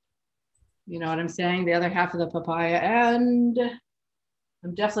 You know what I'm saying? The other half of the papaya. And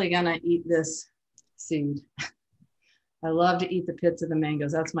I'm definitely gonna eat this seed. I love to eat the pits of the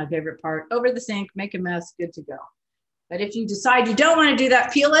mangoes. That's my favorite part. Over the sink, make a mess, good to go. But if you decide you don't want to do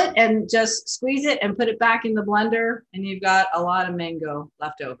that, peel it and just squeeze it and put it back in the blender, and you've got a lot of mango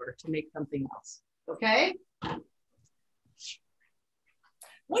left over to make something else. Okay?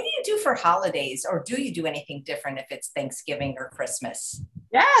 What do you do for holidays, or do you do anything different if it's Thanksgiving or Christmas?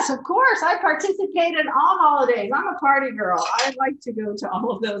 Yes, of course. I participate in all holidays. I'm a party girl. I like to go to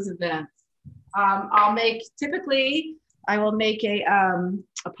all of those events. Typically, I will make a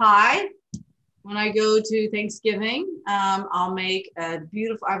pie. When I go to Thanksgiving, I'll make I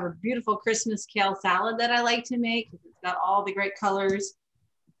have a beautiful Christmas kale salad that I like to make. It's got all the great colors.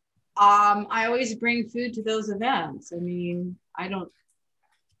 I always bring food to those events. I mean,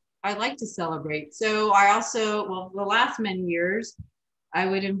 I like to celebrate. So I also, well, the last many years, I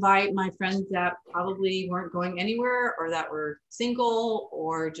would invite my friends that probably weren't going anywhere or that were single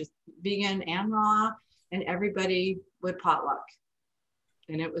or just vegan and raw, and everybody would potluck.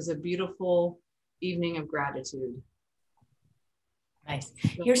 And it was a beautiful evening of gratitude. Nice.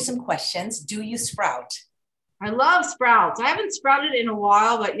 Here's some questions. Do you sprout? I love sprouts. I haven't sprouted in a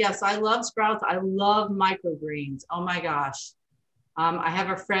while, but yes, I love sprouts. I love microgreens. Oh my gosh. I have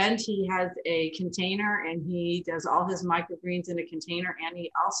a friend, he has a container and he does all his microgreens in a container, and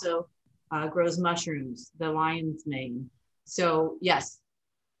he also grows mushrooms, the lion's mane. So yes,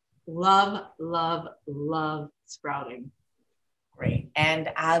 love, love, love sprouting. Great.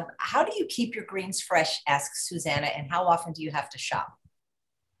 And how do you keep your greens fresh, asks Susanna, and how often do you have to shop?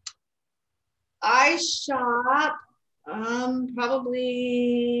 I shop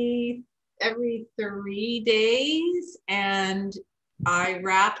probably every 3 days, and I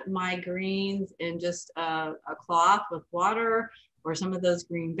wrap my greens in just a cloth with water or some of those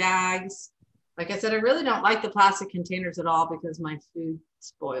green bags. Like I said, I really don't like the plastic containers at all because my food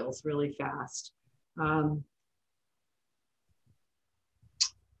spoils really fast.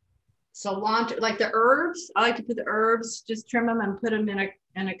 Cilantro, like the herbs, I like to put the herbs, just trim them and put them in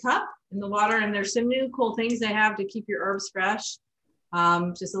a cup in the water. And there's some new cool things they have to keep your herbs fresh.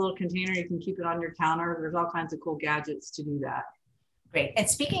 Just a little container, you can keep it on your counter. There's all kinds of cool gadgets to do that. Great. And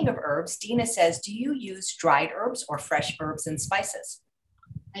speaking of herbs, Dina says, do you use dried herbs or fresh herbs and spices?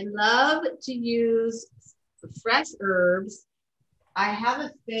 I love to use fresh herbs. I have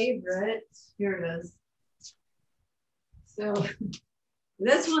a favorite. Here it is. So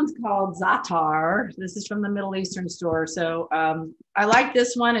this one's called Za'atar. This is from the Middle Eastern store. So I like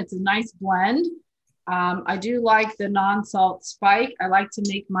this one. It's a nice blend. I do like the non-salt spike. I like to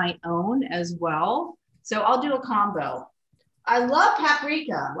make my own as well. So I'll do a combo. I love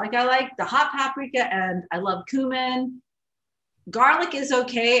paprika. Like I like the hot paprika, and I love cumin. Garlic is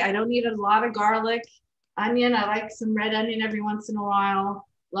okay. I don't need a lot of garlic. Onion, I like some red onion every once in a while.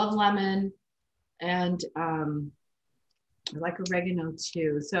 Love lemon. And I like oregano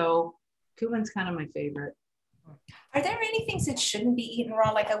too. So cumin's kind of my favorite. Are there any things that shouldn't be eaten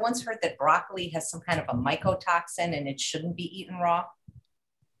raw? Like I once heard that broccoli has some kind of a mycotoxin and it shouldn't be eaten raw.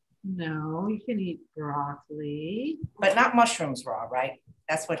 No, you can eat broccoli. But not mushrooms raw, right?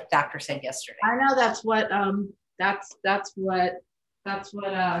 That's what doctor said yesterday. I know that's what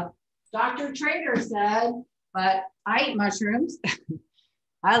Dr. Trader said, but I eat mushrooms.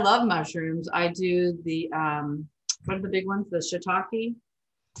 I love mushrooms. I do the what are the big ones? The shiitake.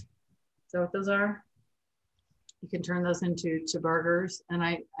 Is that what those are? You can turn those into burgers. And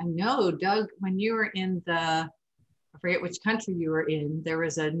I know, Doug, when you were in I forget which country you were in, there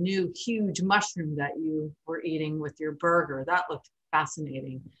was a new huge mushroom that you were eating with your burger. That looked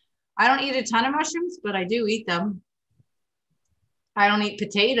fascinating. I don't eat a ton of mushrooms, but I do eat them. I don't eat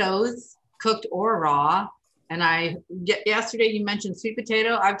potatoes, cooked or raw. And yesterday you mentioned sweet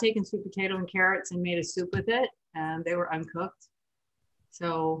potato. I've taken sweet potato and carrots and made a soup with it, and they were uncooked.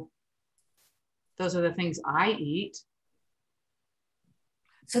 So those are the things I eat.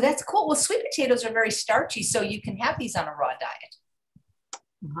 So that's cool. Well, sweet potatoes are very starchy, so you can have these on a raw diet.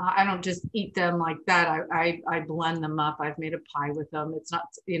 I don't just eat them like that. I blend them up. I've made a pie with them. It's not,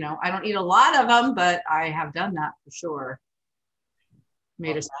 I don't eat a lot of them, but I have done that for sure.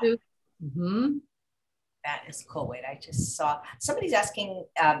 Made a soup. Mm-hmm. That is cool. Wait, I just saw somebody's asking,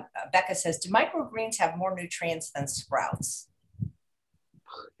 Becca says, do microgreens have more nutrients than sprouts?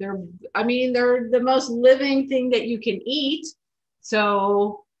 They're the most living thing that you can eat.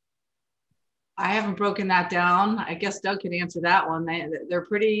 So I haven't broken that down. I guess Doug can answer that one. They're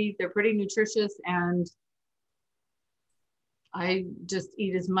pretty nutritious, and I just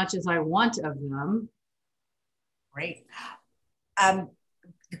eat as much as I want of them. Great.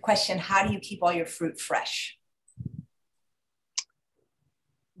 the question, how do you keep all your fruit fresh?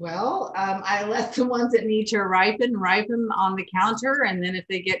 Well, I let the ones that need to ripen on the counter. And then if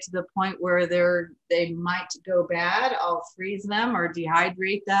they get to the point where they might go bad, I'll freeze them or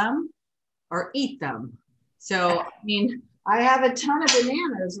dehydrate them or eat them. So, I mean, I have a ton of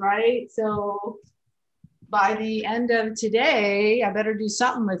bananas, right? So by the end of today, I better do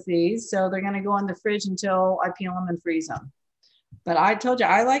something with these. So they're going to go in the fridge until I peel them and freeze them. But I told you,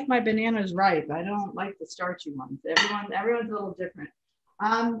 I like my bananas ripe. I don't like the starchy ones. Everyone's a little different.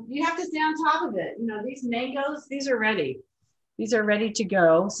 You have to stay on top of it. You know, these mangoes, these are ready. These are ready to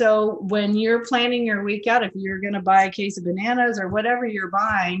go. So when you're planning your week out, if you're going to buy a case of bananas or whatever you're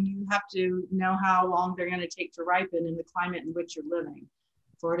buying, you have to know how long they're going to take to ripen in the climate in which you're living.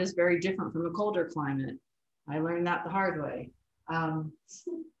 Florida is very different from a colder climate. I learned that the hard way.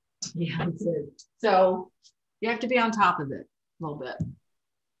 Yeah, so you have to be on top of it a little bit.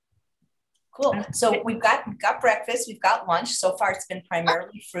 Cool. So we've got breakfast, we've got lunch. So far, it's been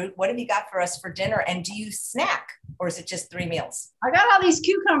primarily fruit. What have you got for us for dinner? And do you snack, or is it just 3 meals? I got all these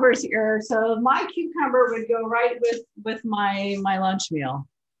cucumbers here, so my cucumber would go right with my lunch meal,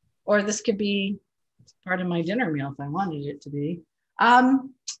 or this could be part of my dinner meal if I wanted it to be.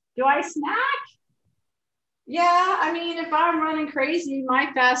 Do I snack? Yeah, I mean, if I'm running crazy, my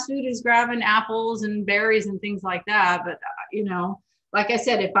fast food is grabbing apples and berries and things like that. But you know. Like I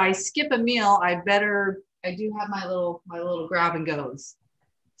said, if I skip a meal, I do have my little grab and goes.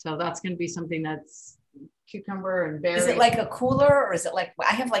 So that's going to be something that's cucumber and berries. Is it like a cooler, or is it like,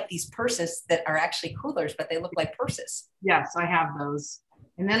 I have like these purses that are actually coolers, but they look like purses. Yes, I have those.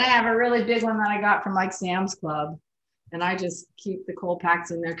 And then I have a really big one that I got from like Sam's Club. And I just keep the cold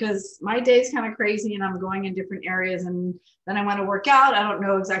packs in there because my day's kind of crazy and I'm going in different areas. And then I want to work out. I don't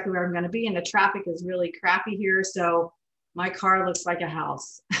know exactly where I'm going to be. And the traffic is really crappy here. So my car looks like a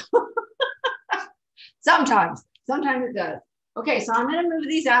house. Sometimes it does. Okay, so I'm going to move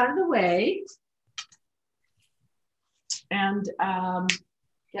these out of the way and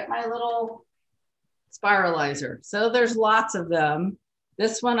get my little spiralizer. So there's lots of them.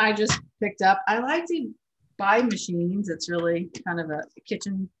 This one I just picked up. I like to buy machines. It's really kind of a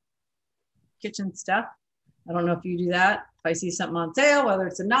kitchen stuff. I don't know if you do that. If I see something on sale, whether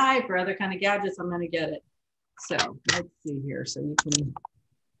it's a knife or other kind of gadgets, I'm going to get it. So let's see here. So you can,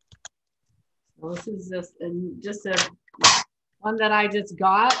 well, this is just a one that I just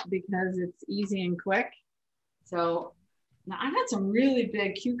got because it's easy and quick. So now I had some really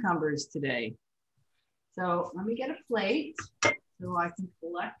big cucumbers today. So let me get a plate so I can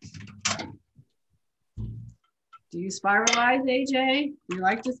collect. Do you spiralize, AJ? Do you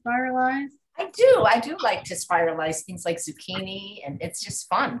like to spiralize? I do like to spiralize things like zucchini, and it's just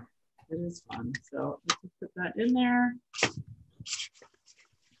fun. It is fun. So let's just put that in there.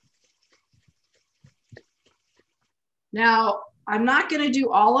 Now, I'm not going to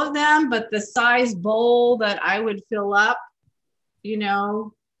do all of them, but the size bowl that I would fill up, you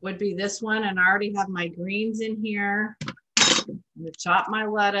know, would be this one. And I already have my greens in here. I'm going to chop my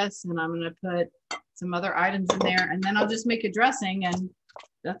lettuce and I'm going to put some other items in there. And then I'll just make a dressing. And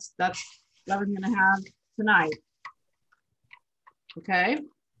that's what I'm going to have tonight. Okay.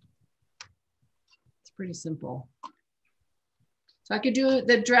 Pretty simple. So I could do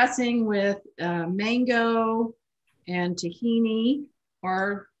the dressing with mango and tahini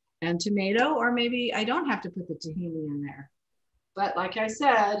and tomato, or maybe I don't have to put the tahini in there. But like I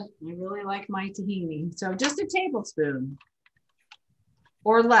said, I really like my tahini. So just a tablespoon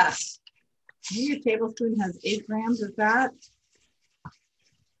or less. Maybe your tablespoon has 8 grams of fat.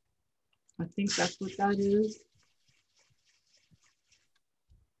 I think that's what that is.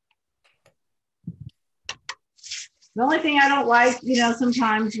 The only thing I don't like, you know,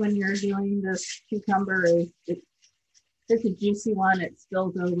 sometimes when you're doing this cucumber is if it's a juicy one, it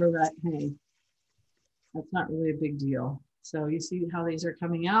spills over, but hey, that's not really a big deal. So you see how these are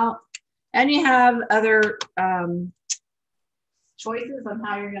coming out. And you have other choices on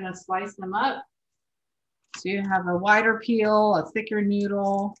how you're going to slice them up. So you have a wider peel, a thicker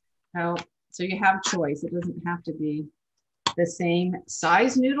noodle. So you have choice. It doesn't have to be the same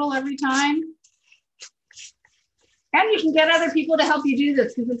size noodle every time. And you can get other people to help you do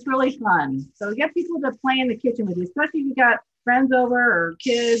this because it's really fun. So get people to play in the kitchen with you, especially if you got friends over or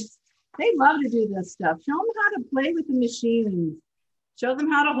kids. They love to do this stuff. Show them how to play with the machines. Show them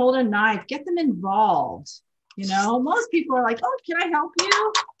how to hold a knife. Get them involved. You know, most people are like, oh, can I help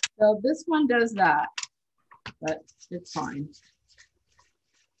you? So this one does that, but it's fine.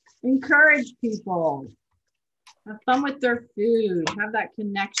 Encourage people. Have fun with their food. Have that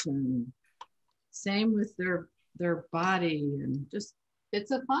connection. Same with their body, and just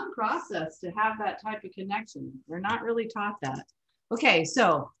it's a fun process to have that type of connection. We're not really taught that. Okay,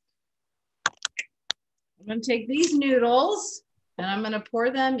 so I'm going to take these noodles and I'm going to pour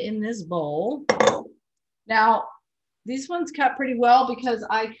them in this bowl. Now, these ones cut pretty well because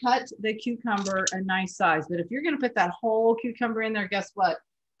I cut the cucumber a nice size. But if you're going to put that whole cucumber in there, guess what?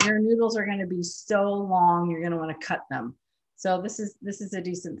 Your noodles are going to be so long, you're going to want to cut them. So this is a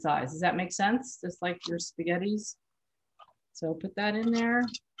decent size. Does that make sense? Just like your spaghettis. So put that in there.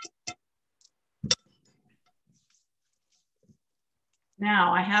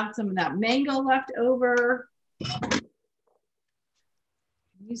 Now I have some of that mango left over. Can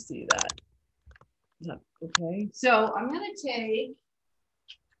you see that? Okay, so I'm going to take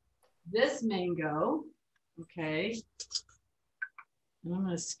this mango, okay, and I'm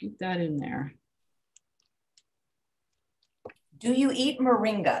going to scoop that in there. Do you eat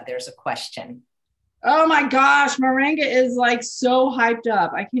moringa? There's a question. Oh my gosh, moringa is like so hyped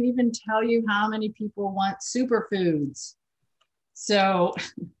up. I can't even tell you how many people want superfoods. So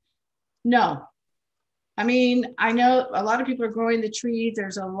no, I mean, I know a lot of people are growing the trees.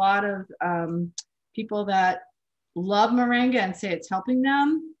 There's a lot of people that love moringa and say it's helping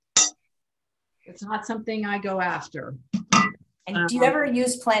them. It's not something I go after. And do you ever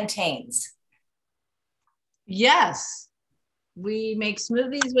use plantains? Yes. We make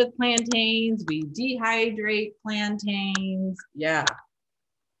smoothies with plantains. We dehydrate plantains. Yeah.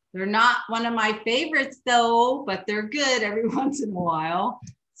 They're not one of my favorites though, but they're good every once in a while.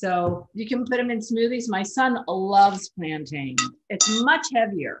 So you can put them in smoothies. My son loves plantain. It's much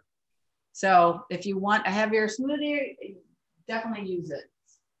heavier. So if you want a heavier smoothie, definitely use it.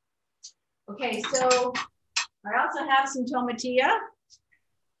 Okay, so I also have some tomatilla.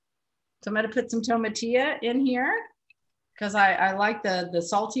 So I'm going to put some tomatilla in here because I like the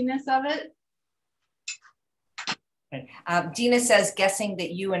saltiness of it. Dina says, guessing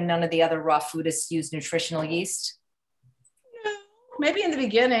that you and none of the other raw foodists use nutritional yeast? No, maybe in the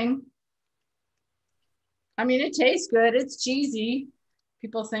beginning. I mean, it tastes good. It's cheesy.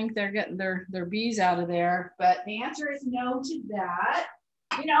 People think they're getting their bees out of there, but the answer is no to that.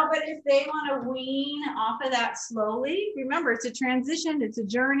 You know, but if they want to wean off of that slowly, remember, it's a transition. It's a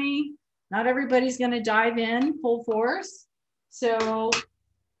journey. Not everybody's going to dive in full force. So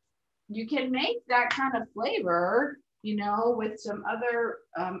you can make that kind of flavor, you know, with some other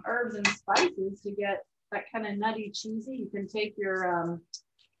herbs and spices to get that kind of nutty cheesy. You can take your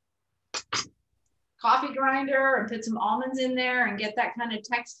coffee grinder and put some almonds in there and get that kind of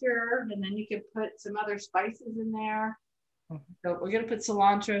texture. And then you could put some other spices in there. So we're going to put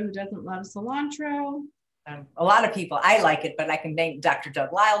cilantro. Who doesn't love cilantro? A lot of people, I like it, but I can name Dr.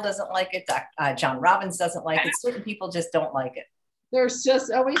 Doug Lyle doesn't like it. John Robbins doesn't like it. Certain people just don't like it. There's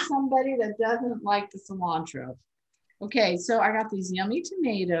just always somebody that doesn't like the cilantro. Okay, so I got these yummy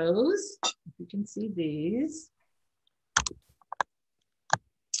tomatoes. If you can see these.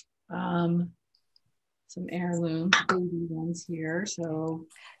 Some heirloom baby ones here. So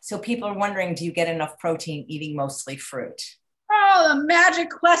people are wondering, do you get enough protein eating mostly fruit? Oh, the magic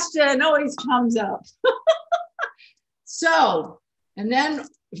question always comes up. So, and then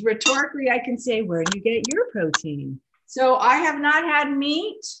rhetorically, I can say, where do you get your protein? So I have not had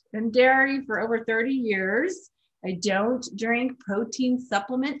meat and dairy for over 30 years. I don't drink protein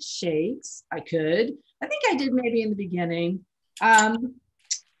supplement shakes. I could. I think I did maybe in the beginning.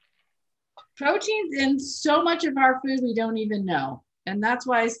 Proteins in so much of our food we don't even know. And that's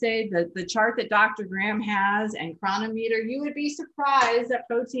why I say that the chart that Dr. Graham has and chronometer, you would be surprised that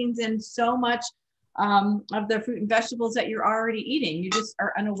proteins in so much of the fruit and vegetables that you're already eating. You just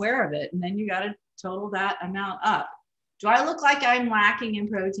are unaware of it. And then you got to total that amount up. Do I look like I'm lacking in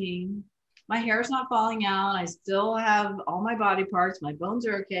protein? My hair's not falling out. I still have all my body parts. My bones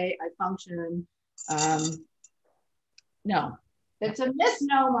are okay. I function. No, it's a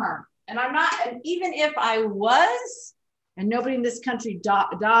misnomer. And I'm not, and even if I was, and nobody in this country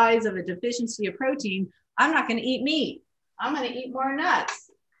dies of a deficiency of protein, I'm not going to eat meat. I'm going to eat more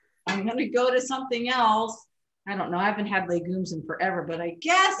nuts. I'm going to go to something else. I don't know. I haven't had legumes in forever, but I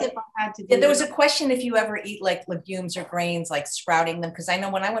guess if I had to. There was a question if you ever eat like legumes or grains, like sprouting them. Because I know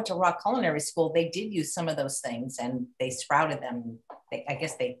when I went to Raw Culinary School, they did use some of those things and they sprouted them. I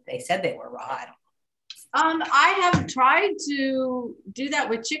guess they said they were raw. I don't know. I have tried to do that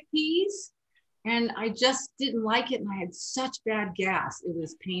with chickpeas and I just didn't like it. And I had such bad gas. It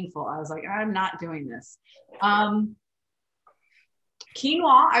was painful. I was like, I'm not doing this.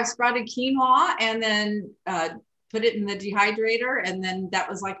 Quinoa, I've sprouted quinoa and then put it in the dehydrator. And then that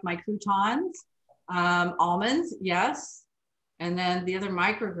was like my croutons. Almonds, yes. And then the other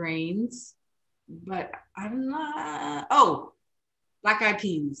microgreens, but I'm not, black eyed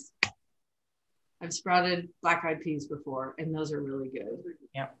peas. I've sprouted black eyed peas before, and those are really good.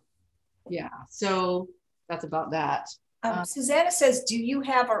 Yeah. Yeah. So that's about that. Susanna says, do you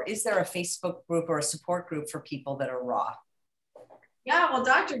have, or is there a Facebook group or a support group for people that are raw? Yeah, well,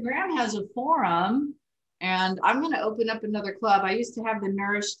 Dr. Graham has a forum, and I'm going to open up another club. I used to have the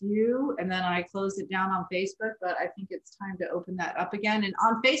Nourished You, and then I closed it down on Facebook, but I think it's time to open that up again. And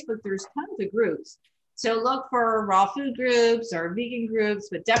on Facebook, there's tons of groups. So look for raw food groups or vegan groups,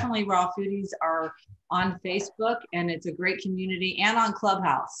 but definitely raw foodies are on Facebook, and it's a great community, and on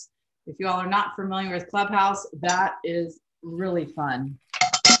Clubhouse. If you all are not familiar with Clubhouse, that is really fun.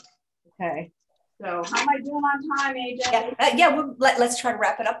 Okay. So how am I doing on time, AJ? Yeah, let's try to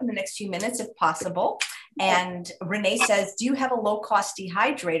wrap it up in the next few minutes if possible. And Renee says, do you have a low-cost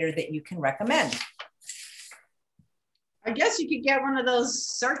dehydrator that you can recommend? I guess you could get one of those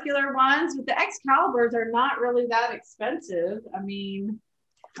circular ones, but the Excaliburs are not really that expensive. I mean,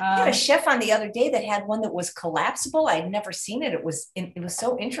 I had a chef on the other day that had one that was collapsible. I'd never seen it. It was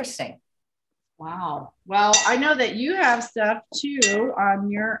so interesting. Wow. Well, I know that you have stuff too on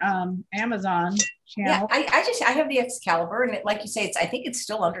your Amazon channel. Yeah, I have the Excalibur, and like you say, I think it's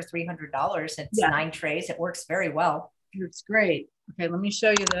still under $300. It's 9 trays. It works very well. It's great. Okay, let me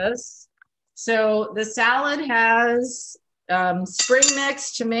show you this. So the salad has spring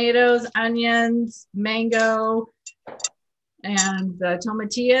mix, tomatoes, onions, mango, and the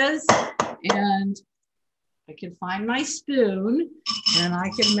tomatillas. And I can find my spoon and I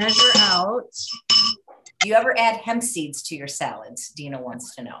can measure out. Do you ever add hemp seeds to your salads? Dina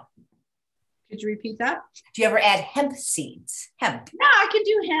wants to know. Could you repeat that? Do you ever add hemp seeds? Hemp. No, I can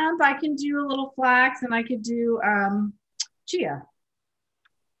do hemp. I can do a little flax, and I could do chia.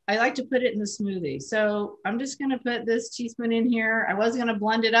 I like to put it in the smoothie. So I'm just going to put this teaspoon in here. I was going to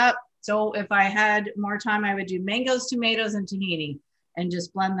blend it up. So if I had more time, I would do mangoes, tomatoes, and tahini and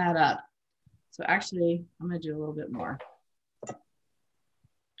just blend that up. So actually, I'm going to do a little bit more.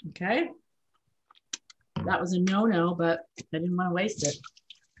 Okay. That was a no-no, but I didn't want to waste it.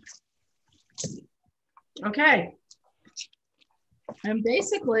 Okay. And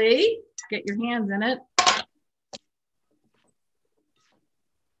basically, get your hands in it.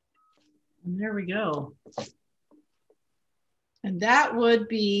 And there we go. And that would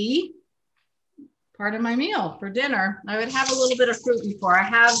be part of my meal for dinner. I would have a little bit of fruit before. I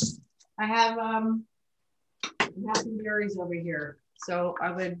have some berries over here. So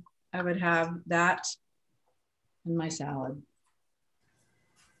I would have that in my salad.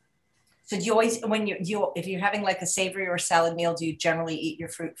 So do you always, when if you're having like a savory or a salad meal, do you generally eat your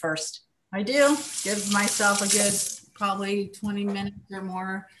fruit first? I do. Give myself a good probably 20 minutes or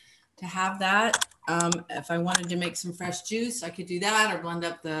more to have that. If I wanted to make some fresh juice, I could do that, or blend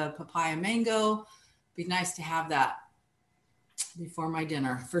up the papaya mango. Be nice to have that before my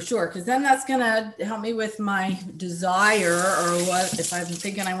dinner for sure, because then that's gonna help me with my desire, or what if I'm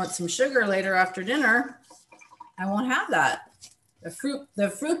thinking I want some sugar later after dinner, I won't have that. The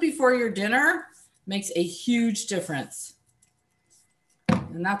fruit before your dinner makes a huge difference.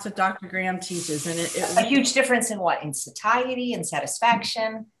 And that's what Dr. Graham teaches. And a huge difference in what? In satiety and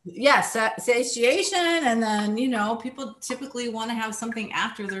satisfaction? Yes, satiation. And then, you know, people typically want to have something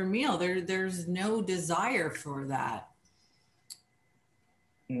after their meal. There's no desire for that.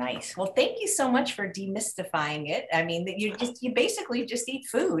 Nice. Well, thank you so much for demystifying it. I mean, you basically just eat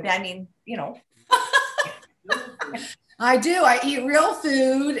food. I mean, you know. I do. I eat real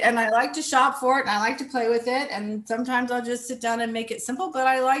food, and I like to shop for it, and I like to play with it. And sometimes I'll just sit down and make it simple, but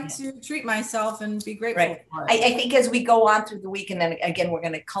I like to treat myself and be grateful for it. I think as we go on through the week, and then again, we're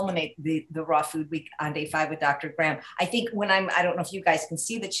going to culminate the raw food week on day 5 with Dr. Graham. I think I don't know if you guys can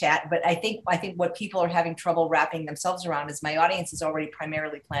see the chat, but I think what people are having trouble wrapping themselves around is my audience is already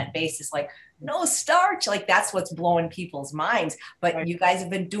primarily plant-based. It's like, no starch, like that's what's blowing people's minds. But right. You guys have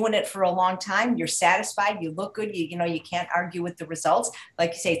been doing it for a long time. You're satisfied. You look good. You know, you can't argue with the results.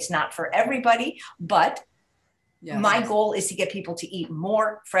 Like you say, it's not for everybody, but my goal is to get people to eat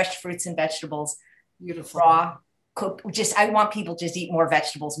more fresh fruits and vegetables. Beautiful. Raw, cooked. I want people to just eat more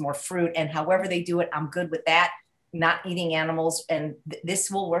vegetables, more fruit, and however they do it, I'm good with that. Not eating animals. And this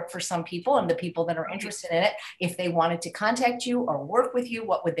will work for some people, and the people that are interested in it. If they wanted to contact you or work with you,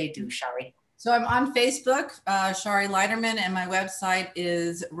 what would they do, Shari? So I'm on Facebook, Shari Leiterman, and my website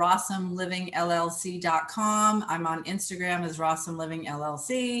is rawsomelivingllc.com. I'm on Instagram as Rawsome Living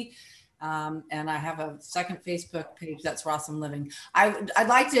LLC. And I have a second Facebook page that's Rawsome Living. I'd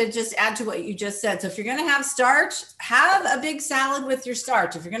like to just add to what you just said. So if you're going to have starch, have a big salad with your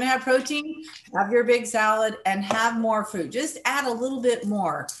starch. If you're going to have protein, have your big salad and have more fruit. Just add a little bit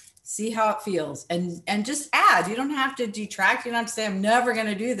more. see how it feels, and just add. You don't have to detract. You don't have to say, I'm never going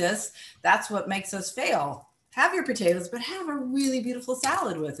to do this. That's what makes us fail. Have your potatoes, but have a really beautiful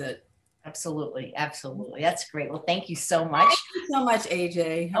salad with it. Absolutely. Absolutely. That's great. Well, thank you so much. Thank you so much,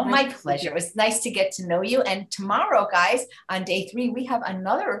 AJ. Oh, my pleasure. It was nice to get to know you. And tomorrow, guys, on day 3, we have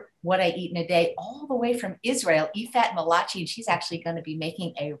another What I Eat in a Day, all the way from Israel, Ifat Malachi, and she's actually going to be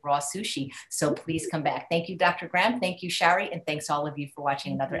making a raw sushi. So please come back. Thank you, Dr. Graham. Thank you, Shari. And thanks all of you for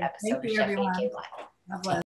watching another episode of Chef everyone. AK Live. God bless.